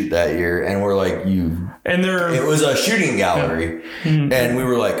to shoot that year, and we're like, it was a shooting gallery, and we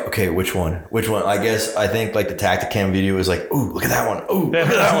were like, okay, which one? I think like the Tacticam video was like, ooh, look at that one. Ooh, look at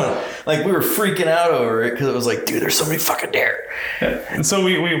that one. Like we were freaking out over it because it was like, dude, there's so many fucking deer. Yeah. And so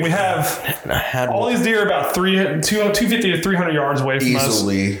we have all these deer about 250 to 300 yards away from us.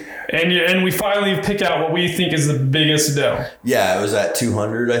 Easily. And we finally pick out what we think is the biggest doe. Yeah, it was at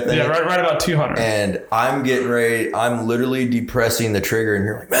 200, I think. Yeah, right about 200. And I'm getting ready. I'm literally depressing the trigger, and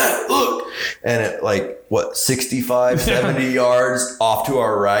you're like, man, look. And at like, 65, 70 yards off to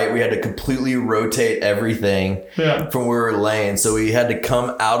our right, we had to completely rotate everything from where we were laying. So we had to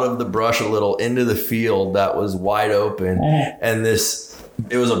come out of the brush a little into the field that was wide open. And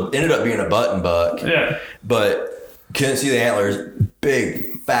ended up being a button buck. Yeah. But couldn't see the antlers. Big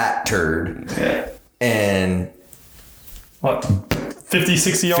fat turd. Yeah. And what, 50,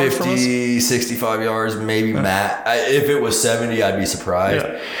 60 yards from us? 50, 65 yards, maybe max. If it was 70, I'd be surprised.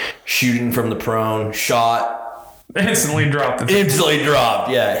 Yeah. Shooting from the prone, shot. Instantly dropped. Yeah.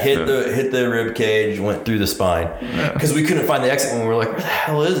 Hit the rib cage, went through the spine. Because we couldn't find the exit when we were like, where the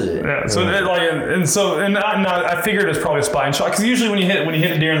hell is it? Yeah. So I figured it's probably a spine shot. Because usually when you hit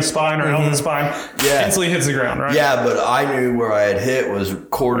a deer in the spine or elk in the spine, instantly hits the ground, right? Yeah, but I knew where I had hit was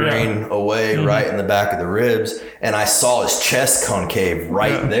quartering away right in the back of the ribs. And I saw his chest concave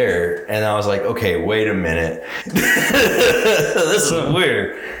right there. And I was like, okay, wait a minute. This is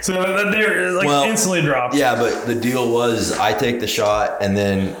weird. So that deer instantly dropped. Yeah, but the deal was I take the shot and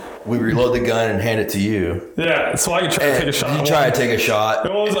then we reload the gun and hand it to you. Yeah, so I could try to take a shot. You try to take a shot.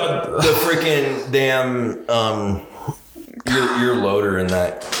 What was that? The freaking damn your loader in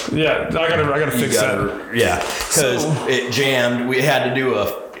that. Yeah, I gotta fix that. Yeah, because it jammed. We had to do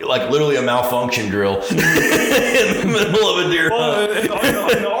literally a malfunction drill in the middle of a deer hunt.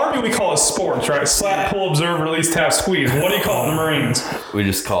 In the Army, we call it sports, right? Slap, pull, observe, release, tap, squeeze. What do you call it in the Marines? We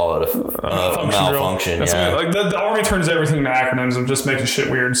just call it a malfunction. Yeah. Like the Army turns everything into acronyms of just making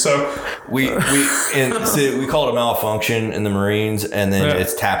shit weird. So we call it a malfunction in the Marines, and then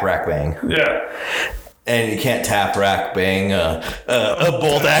it's tap, rack, bang. Yeah. And you can't tap, rack, bang a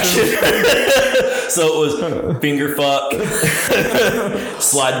bolt action. So it was finger fuck,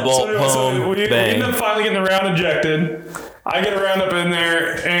 slide the bolt home, we bang. end up finally getting the round ejected. I get a round up in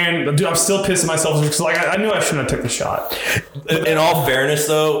there, and dude, I'm still pissing myself because I knew I shouldn't have took the shot. In all fairness,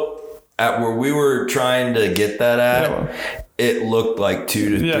 though, at where we were trying to get that at, it looked like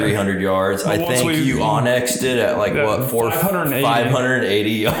 200 to 300 yards. Well, I think you onyxed it at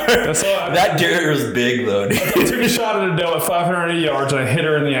 580 yards. That deer was big, though, dude. I took a shot at a doe at 580 yards, and I hit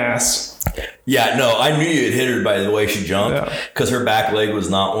her in the ass. Yeah, no, I knew you had hit her by the way she jumped because her back leg was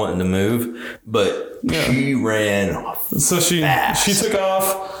not wanting to move, but she ran fast. She took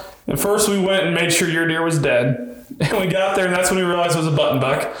off, and first we went and made sure your deer was dead. And we got there, and that's when we realized it was a button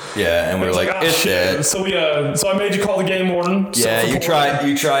buck. Yeah, and we were like, it's dead. So so I made you call the game warden. Yeah, you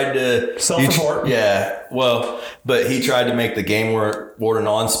tried to self-report. Yeah, well, but he tried to make the game warden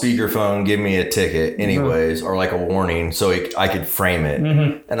on speakerphone give me a ticket, anyways, or like a warning, so I could frame it.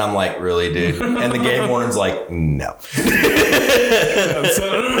 And I'm like, really, dude? And the game warden's like, no. So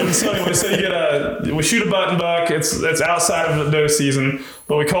anyway, we shoot a button buck. It's outside of the doe season.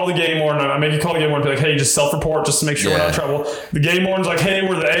 But we call the game warden. I make you call the game warden and be like, hey, just self-report just to make sure we're not in trouble. The game warden's like, hey,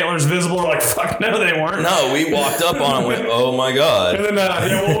 were the antlers visible? We're like, fuck, no, they weren't. No, we walked up on it and went, oh my God. And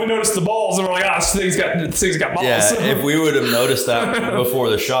then we noticed the balls and we're like, this thing's got balls. Yeah, if we would have noticed that before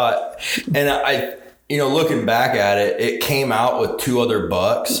the shot. And I looking back at it, it came out with 2 other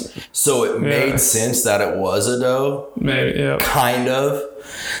bucks. So it made sense that it was a doe. Maybe, yeah. Kind of.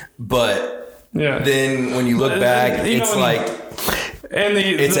 But then when you look back, it's like...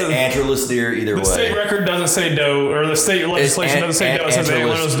 It's an antlerless deer either way. The state record doesn't say doe, or the state legislation doesn't say doe. It says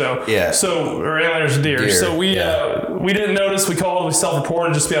antlerless doe. Yeah. Or antlerless deer. So we didn't notice. We called. We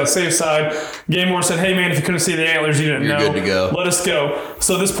self-reported just to be on the safe side. Game warden said, "Hey man, if you couldn't see the antlers, you didn't know. You're good to go. Let us go."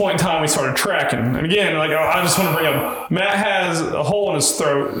 So at this point in time, we started tracking. And again, I just want to bring up, Matt has a hole in his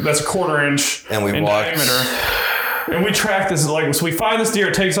throat that's a 1/4 inch in diameter. And we track this, so we find this deer,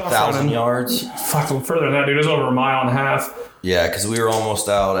 it takes off 1,000 yards. Fuck, a little further than that, dude. It was over 1.5 miles. Yeah, because we were almost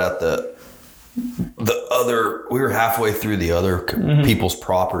out at the other. We were halfway through the other people's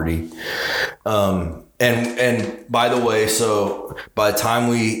property. And by the way, so by the time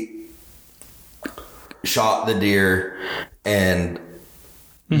we shot the deer and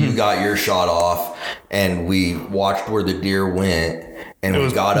you got your shot off, and we watched where the deer went, and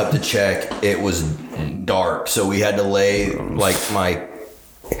we got up to check, it was dark, so we had to lay my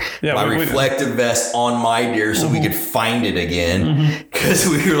my reflective vest on my deer so we could find it again, because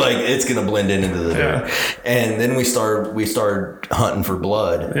we were like, it's gonna blend into the dirt. And then we started hunting for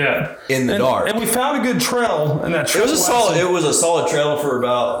blood in the dark, and we found a good trail in that trail. It was a solid trail for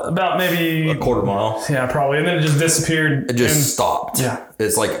about maybe a quarter mile. Yeah, probably. And then it just disappeared. It just stopped. Yeah,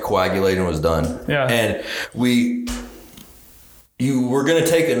 it's like it coagulated and was done. Yeah. And you were going to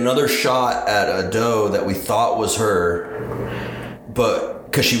take another shot at a doe that we thought was her, but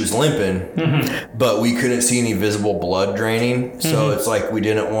because she was limping, but we couldn't see any visible blood draining. So it's like we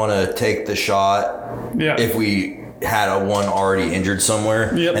didn't want to take the shot if we had a one already injured somewhere.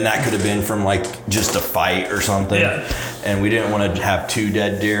 And that could have been from like just a fight or something. And we didn't want to have 2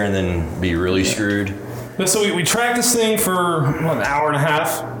 dead deer and then be really screwed. So we tracked this thing for an hour and a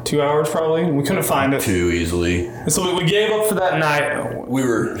half, 2 hours probably, and we couldn't find it. 2 easily. And so we gave up for that night. We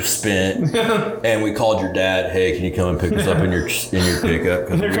were spent, and we called your dad. Hey, can you come and pick us up in your pickup?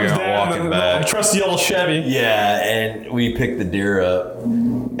 Because we're not walking back. Trusty yellow Chevy. Yeah, and we picked the deer up,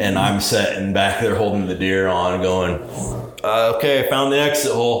 and I'm sitting back there holding the deer on, going, okay, I found the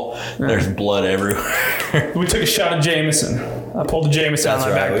exit hole. There's blood everywhere. We took a shot of Jameson. I pulled the Jameson out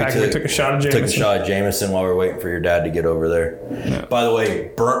of my backpack. We took a shot of Jameson. Took a shot of Jameson while we were waiting for your dad to get over there. Yeah. By the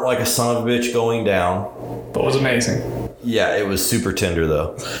way, burnt like a son of a bitch going down. But it was amazing. Yeah, it was super tender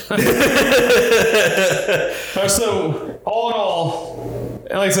though. So, all in all,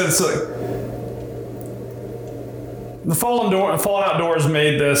 and like I said, it's like, the fallen outdoors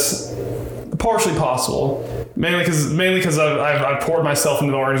made this partially possible. Mainly because I've poured myself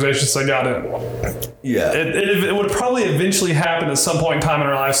into the organization, so I got it. Yeah. It would probably eventually happen at some point in time in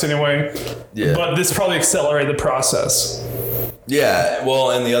our lives anyway. Yeah. But this probably accelerated the process. Yeah.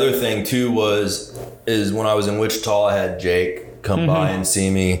 Well, and the other thing too is when I was in Wichita, I had Jake come by and see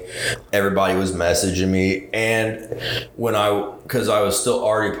me. Everybody was messaging me, and because I was still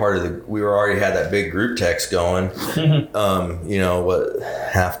already we already had that big group text going.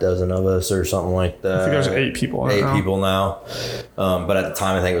 Half dozen of us or something like that. I think there's 8 people. 8 people now, but at the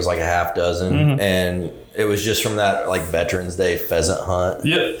time I think it was like a half dozen, and it was just from that like Veterans Day pheasant hunt.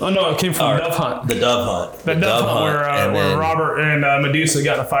 Yeah. Oh no, it came from the dove hunt. The dove hunt. The dove hunt where Robert and Medusa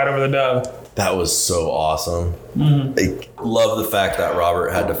got in a fight over the dove. That was so awesome. I love the fact that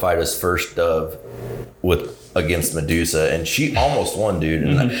Robert had to fight his first dove against Medusa, and she almost won, dude.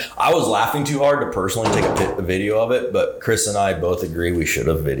 And I was laughing too hard to personally take a video of it, but Chris and I both agree we should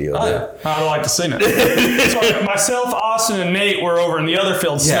have videoed it. I'd like to see it. So myself, Austin, and Nate were over in the other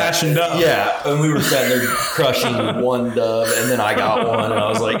field smashing doves. Yeah, and we were sitting there crushing one dove, and then I got one, and I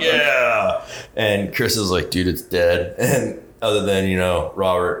was like, yeah. And Chris was like, dude, it's dead. And other than,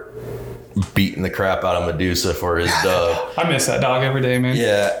 Robert beating the crap out of Medusa for his dove. I miss that dog every day, man.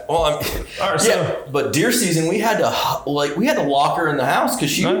 Yeah. Well, but deer season, we had to lock her in the house because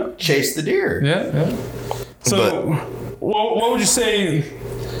she chased the deer. Yeah. So, what would you say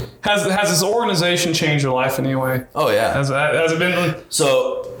has this organization changed your life in any way? Oh yeah. Has it been?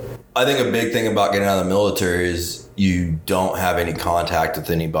 So, I think a big thing about getting out of the military is you don't have any contact with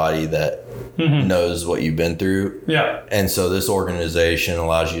anybody that knows what you've been through. Yeah. And so this organization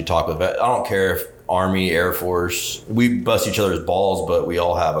allows you to talk with I don't care if Army, Air Force, we bust each other's balls, but we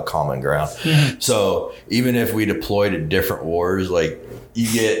all have a common ground. So even if we deploy to different wars, like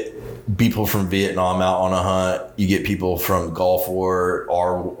you get people from Vietnam out on a hunt, you get people from Gulf War,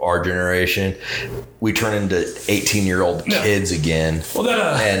 our generation, we turn into 18-year-old kids again. Well,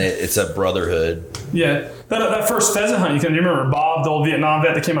 and it's a brotherhood. Yeah. That first pheasant hunt, you remember Bob, the old Vietnam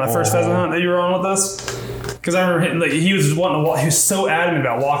vet that came on the first pheasant hunt that you were on with us? Because I remember he was wanting to walk. He was so adamant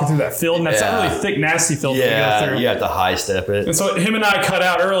about walking through that field, and that's a really thick, nasty field to go through. You have to high step it. And so him and I cut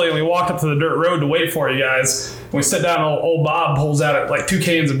out early, and we walked up to the dirt road to wait for you guys. And we sit down, and old Bob pulls out like 2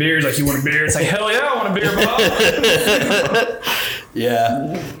 cans of beer. He's like, "You want a beer?" It's like, "Hell yeah, I want a beer, Bob." Yeah,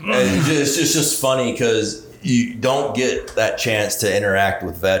 and it's just funny because you don't get that chance to interact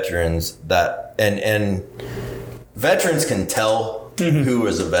with veterans and veterans can tell who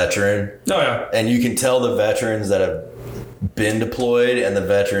is a veteran. Oh yeah. And you can tell the veterans that have been deployed and the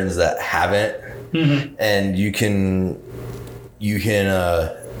veterans that haven't. And you can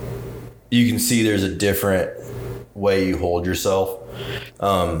see there's a different way you hold yourself.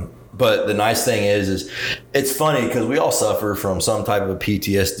 But the nice thing is it's funny because we all suffer from some type of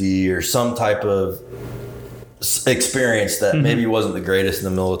PTSD or some type of experience that maybe wasn't the greatest in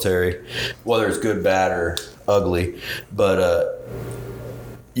the military, whether it's good, bad, or ugly. But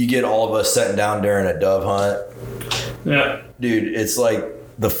you get all of us sitting down during a dove hunt. Yeah. Dude, it's like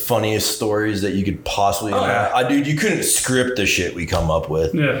the funniest stories that you could possibly imagine. Dude, you couldn't script the shit we come up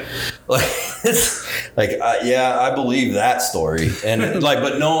with. Yeah. Like, it's like, I believe that story. And like,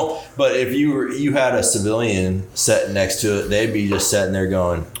 but if you had a civilian sitting next to it, they'd be just sitting there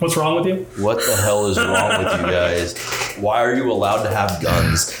going, what's wrong with you? What the hell is wrong with you guys? Why are you allowed to have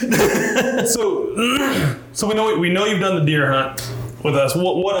guns? So we know you've done the deer hunt with us.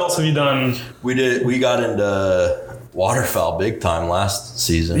 What else have you done? We got into waterfowl big time last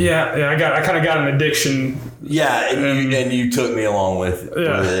season. Yeah. I kind of got an addiction. Yeah, and you took me along with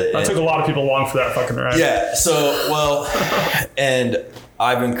it. I took a lot of people along for that fucking ride. Yeah. So and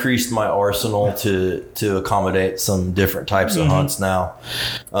I've increased my arsenal to accommodate some different types of hunts now.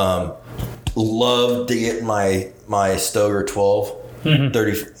 Love to get my Stoger 12. 30,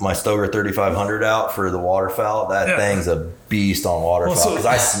 my Stoger 3500 out for the waterfowl. That thing's a beast on waterfowl because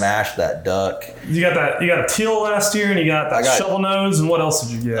I smashed that duck. You got a teal last year, and you got that shovel nose, and what else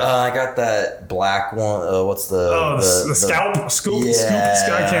did you get? I got that black one. What's the scalp scoop? Yeah,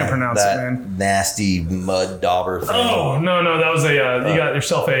 I can't pronounce it, man. Nasty mud dauber thing. Oh no, that was you got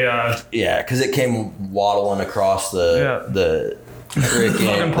yourself a because it came waddling across the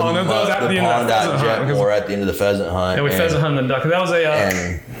freaking pond. That was at the end of the pheasant hunt. Or at the end of the pheasant hunt. Yeah, we pheasant hunted the duck. That was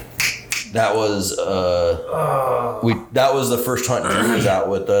and that was that was the first hunt Drew was out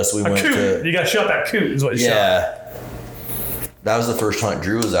with us. We went to. You got shot that coot is what you shot. That was the first hunt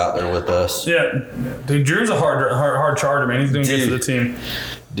Drew was out there with us. Yeah, dude, Drew's a hard charger, man. He's doing good for the team.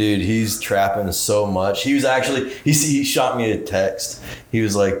 Dude, he's trapping so much. He was actually he shot me a text. He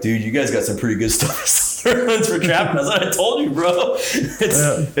was like, "Dude, you guys got some pretty good stuff for trapping." I was like, "I told you, bro.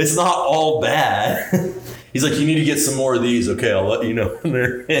 It's not all bad." He's like, "You need to get some more of these." Okay, I'll let you know when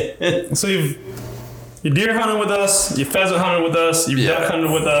they're in. So you deer hunted with us, you pheasant hunted with us, you duck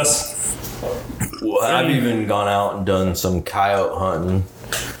hunted with us. Well, I've even gone out and done some coyote hunting.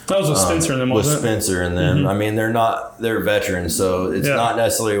 That was with Spencer and them, wasn't it? With Spencer and them. I mean, they're veterans, so it's not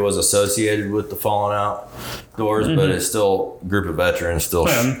necessarily was associated with the fallen outdoors, but it's still a group of veterans still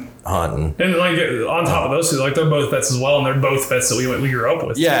hunting. And like on top of those two, like they're both vets as well, and they're both vets that we grew up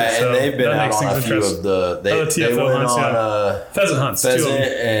with. Yeah, too, and they've been out on a few of the TFO hunts, pheasant hunts. Pheasant,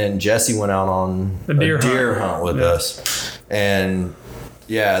 and Jesse went out on a deer hunt with us, and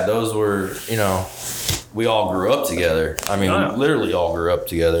those were we all grew up together. I mean, we literally all grew up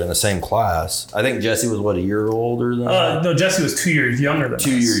together in the same class. I think Jesse was, a year older than us? No, Jesse was 2 years younger than us.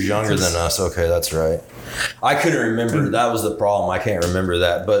 2 years younger than us. Okay, that's right. I couldn't remember. That was the problem. I can't remember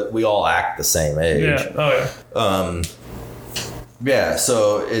that. But we all act the same age. Yeah. Oh, yeah.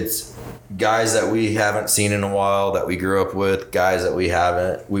 So it's guys that we haven't seen in a while that we grew up with, guys that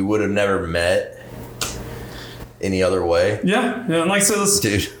we would have never met any other way. Yeah. And like, so this...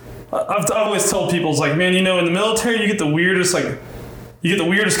 Dude. I've always told people, it's like, man, in the military, you get the weirdest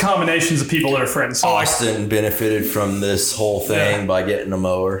combinations of people that are friends. So Austin benefited from this whole thing by getting a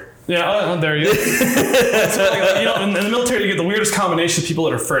mower. Yeah, there you go. So, in the military, you get the weirdest combination of people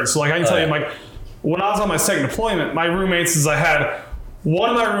that are friends. So, like, I can tell you, like, when I was on my second deployment, my roommates I had one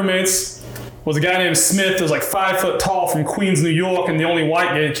of my roommates was a guy named Smith that was like 5 foot tall from Queens, New York, and the only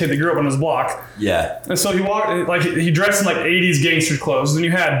white gay kid that grew up on his block. Yeah. And so he dressed in like 80s gangster clothes. Then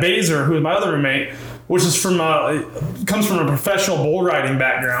you had Baser, who was my other roommate, which is comes from a professional bull riding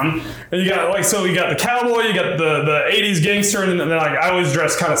background. And you got you got the cowboy, you got the 80s gangster, and then like I always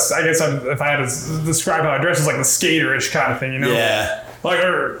dress kind of, I guess if I had to describe how I dress, it's like the skaterish kind of thing, Yeah.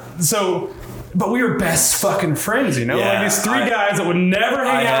 But we were best fucking friends, Yeah, like these three guys that would never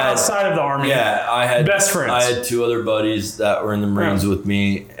hang out outside of the Army. Yeah, I had best friends. I had two other buddies that were in the Marines with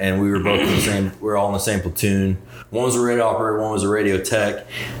me, and we were both in the same. We were all in the same platoon. One was a radio operator, one was a radio tech.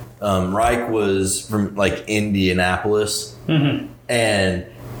 Reich was from like Indianapolis, and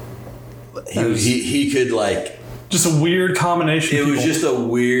he could like just a weird combination. It was just a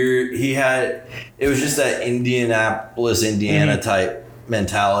weird. It was just that Indianapolis, Indiana type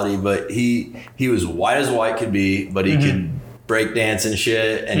mentality, but he was white as white could be, but he could break dance and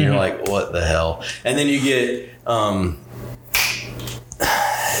shit, and you're like, what the hell? And then you get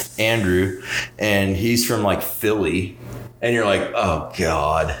Andrew, and he's from like Philly, and you're like, oh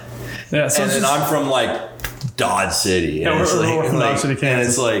god. Yeah. So and then I'm from like Dodge City, and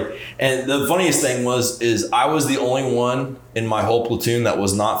it's like, and the funniest thing is I was the only one in my whole platoon that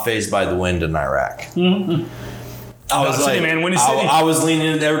was not fazed by the wind in Iraq. I was like, man, I was leaning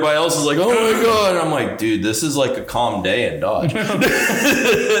into everybody else was like, oh my god. And I'm like, dude, this is like a calm day in Dodge.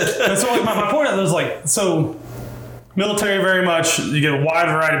 And so like my point is like, so military very much, you get a wide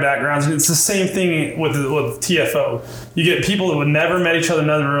variety of backgrounds. And it's the same thing with TFO. You get people that would never met each other,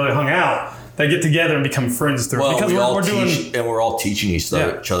 never really hung out. that get together and become friends through it. Because we're all teaching each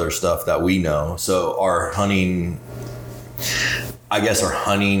other stuff that we know. So our hunting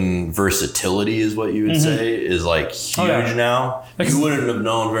versatility is what you would say is like huge now. You wouldn't have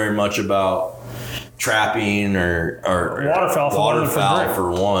known very much about trapping or waterfowl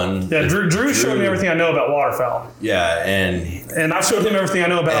for one. Yeah, Drew showed me everything I know about waterfowl. Yeah, and I've showed him everything I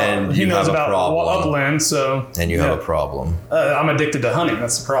know about. And he knows about upland, so and you have a problem. I'm addicted to hunting.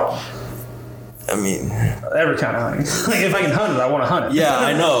 That's the problem. I mean, every kind of hunting. Like if I can hunt it, I want to hunt it. Yeah,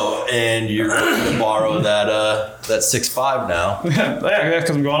 I know. And you're going to borrow that 6.5 now. Yeah, because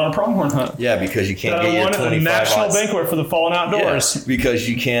I'm going on a pronghorn hunt. Yeah, because you can't get your 25 a national banquet for the fallen outdoors. Yeah, because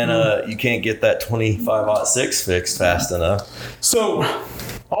you can't get that 25-06 fixed fast enough. So,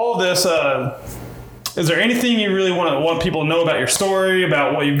 all of this. Is there anything you really want people to know about your story,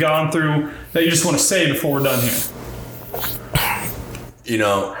 about what you've gone through, that you just want to say before we're done here? You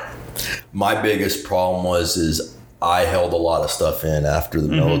know, my biggest problem is I held a lot of stuff in after the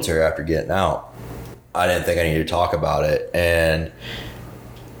military, after getting out. I didn't think I needed to talk about it. And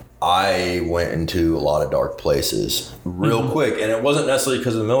I went into a lot of dark places real quick. And it wasn't necessarily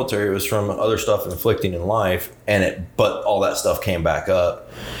because of the military. It was from other stuff inflicting in life. But all that stuff came back up.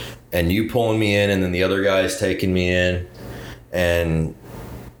 And you pulling me in, and then the other guys taking me in. And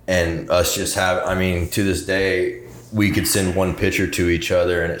us just to this day, we could send one picture to each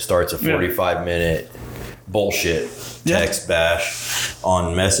other and it starts a 45-minute bullshit text bash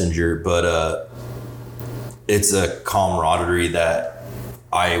on Messenger. But it's a camaraderie that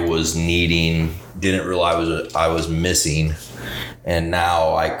I was needing, didn't realize I was missing, and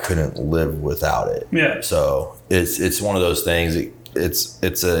now I couldn't live without it. Yeah. So it's one of those things.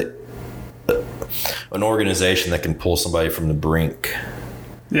 It's an organization that can pull somebody from the brink.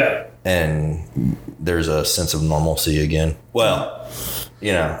 Yeah. And there's a sense of normalcy again. Well,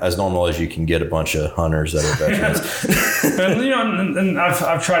 as normal as you can get a bunch of hunters that are veterans. And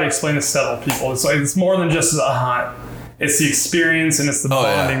I've tried to explain this to several people. It's like it's more than just a hunt. It's the experience and it's the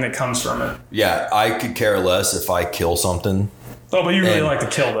bonding that comes from it. Yeah, I could care less if I kill something. Oh, but you really like to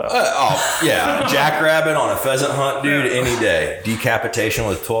kill though. Jackrabbit on a pheasant hunt, dude, any day. Decapitation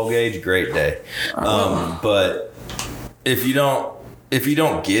with 12 gauge, great day. But if you don't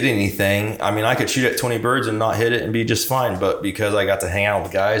get anything, I could shoot at 20 birds and not hit it and be just fine. But because I got to hang out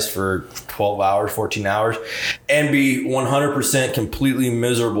with guys for 12 hours, 14 hours, and be 100% completely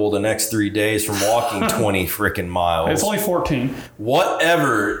miserable the next 3 days from walking 20 freaking miles. It's only 14.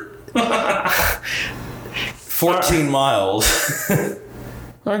 Whatever. 14 miles.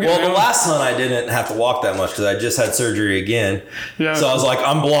 Okay, well, the last hunt I didn't have to walk that much because I just had surgery again. Yeah. So I was like,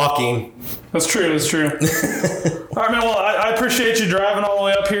 I'm blocking. That's true. All right, man. Well, I appreciate you driving all the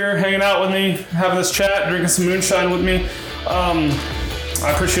way up here, hanging out with me, having this chat, drinking some moonshine with me.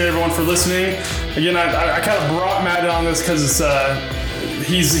 I appreciate everyone for listening. Again, I kind of brought Matt on this because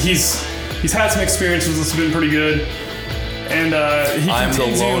he's had some experiences that's been pretty good. And I'm the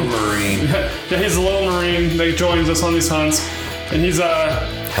lone Marine. Yeah, he's the lone Marine that joins us on these hunts. And he's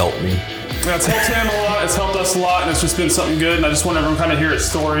helped me. Yeah, it's helped him a lot. It's helped us a lot, and it's just been something good. And I just want everyone to kind of hear his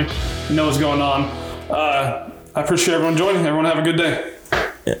story and know what's going on. I appreciate everyone joining. Everyone have a good day.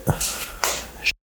 Yeah.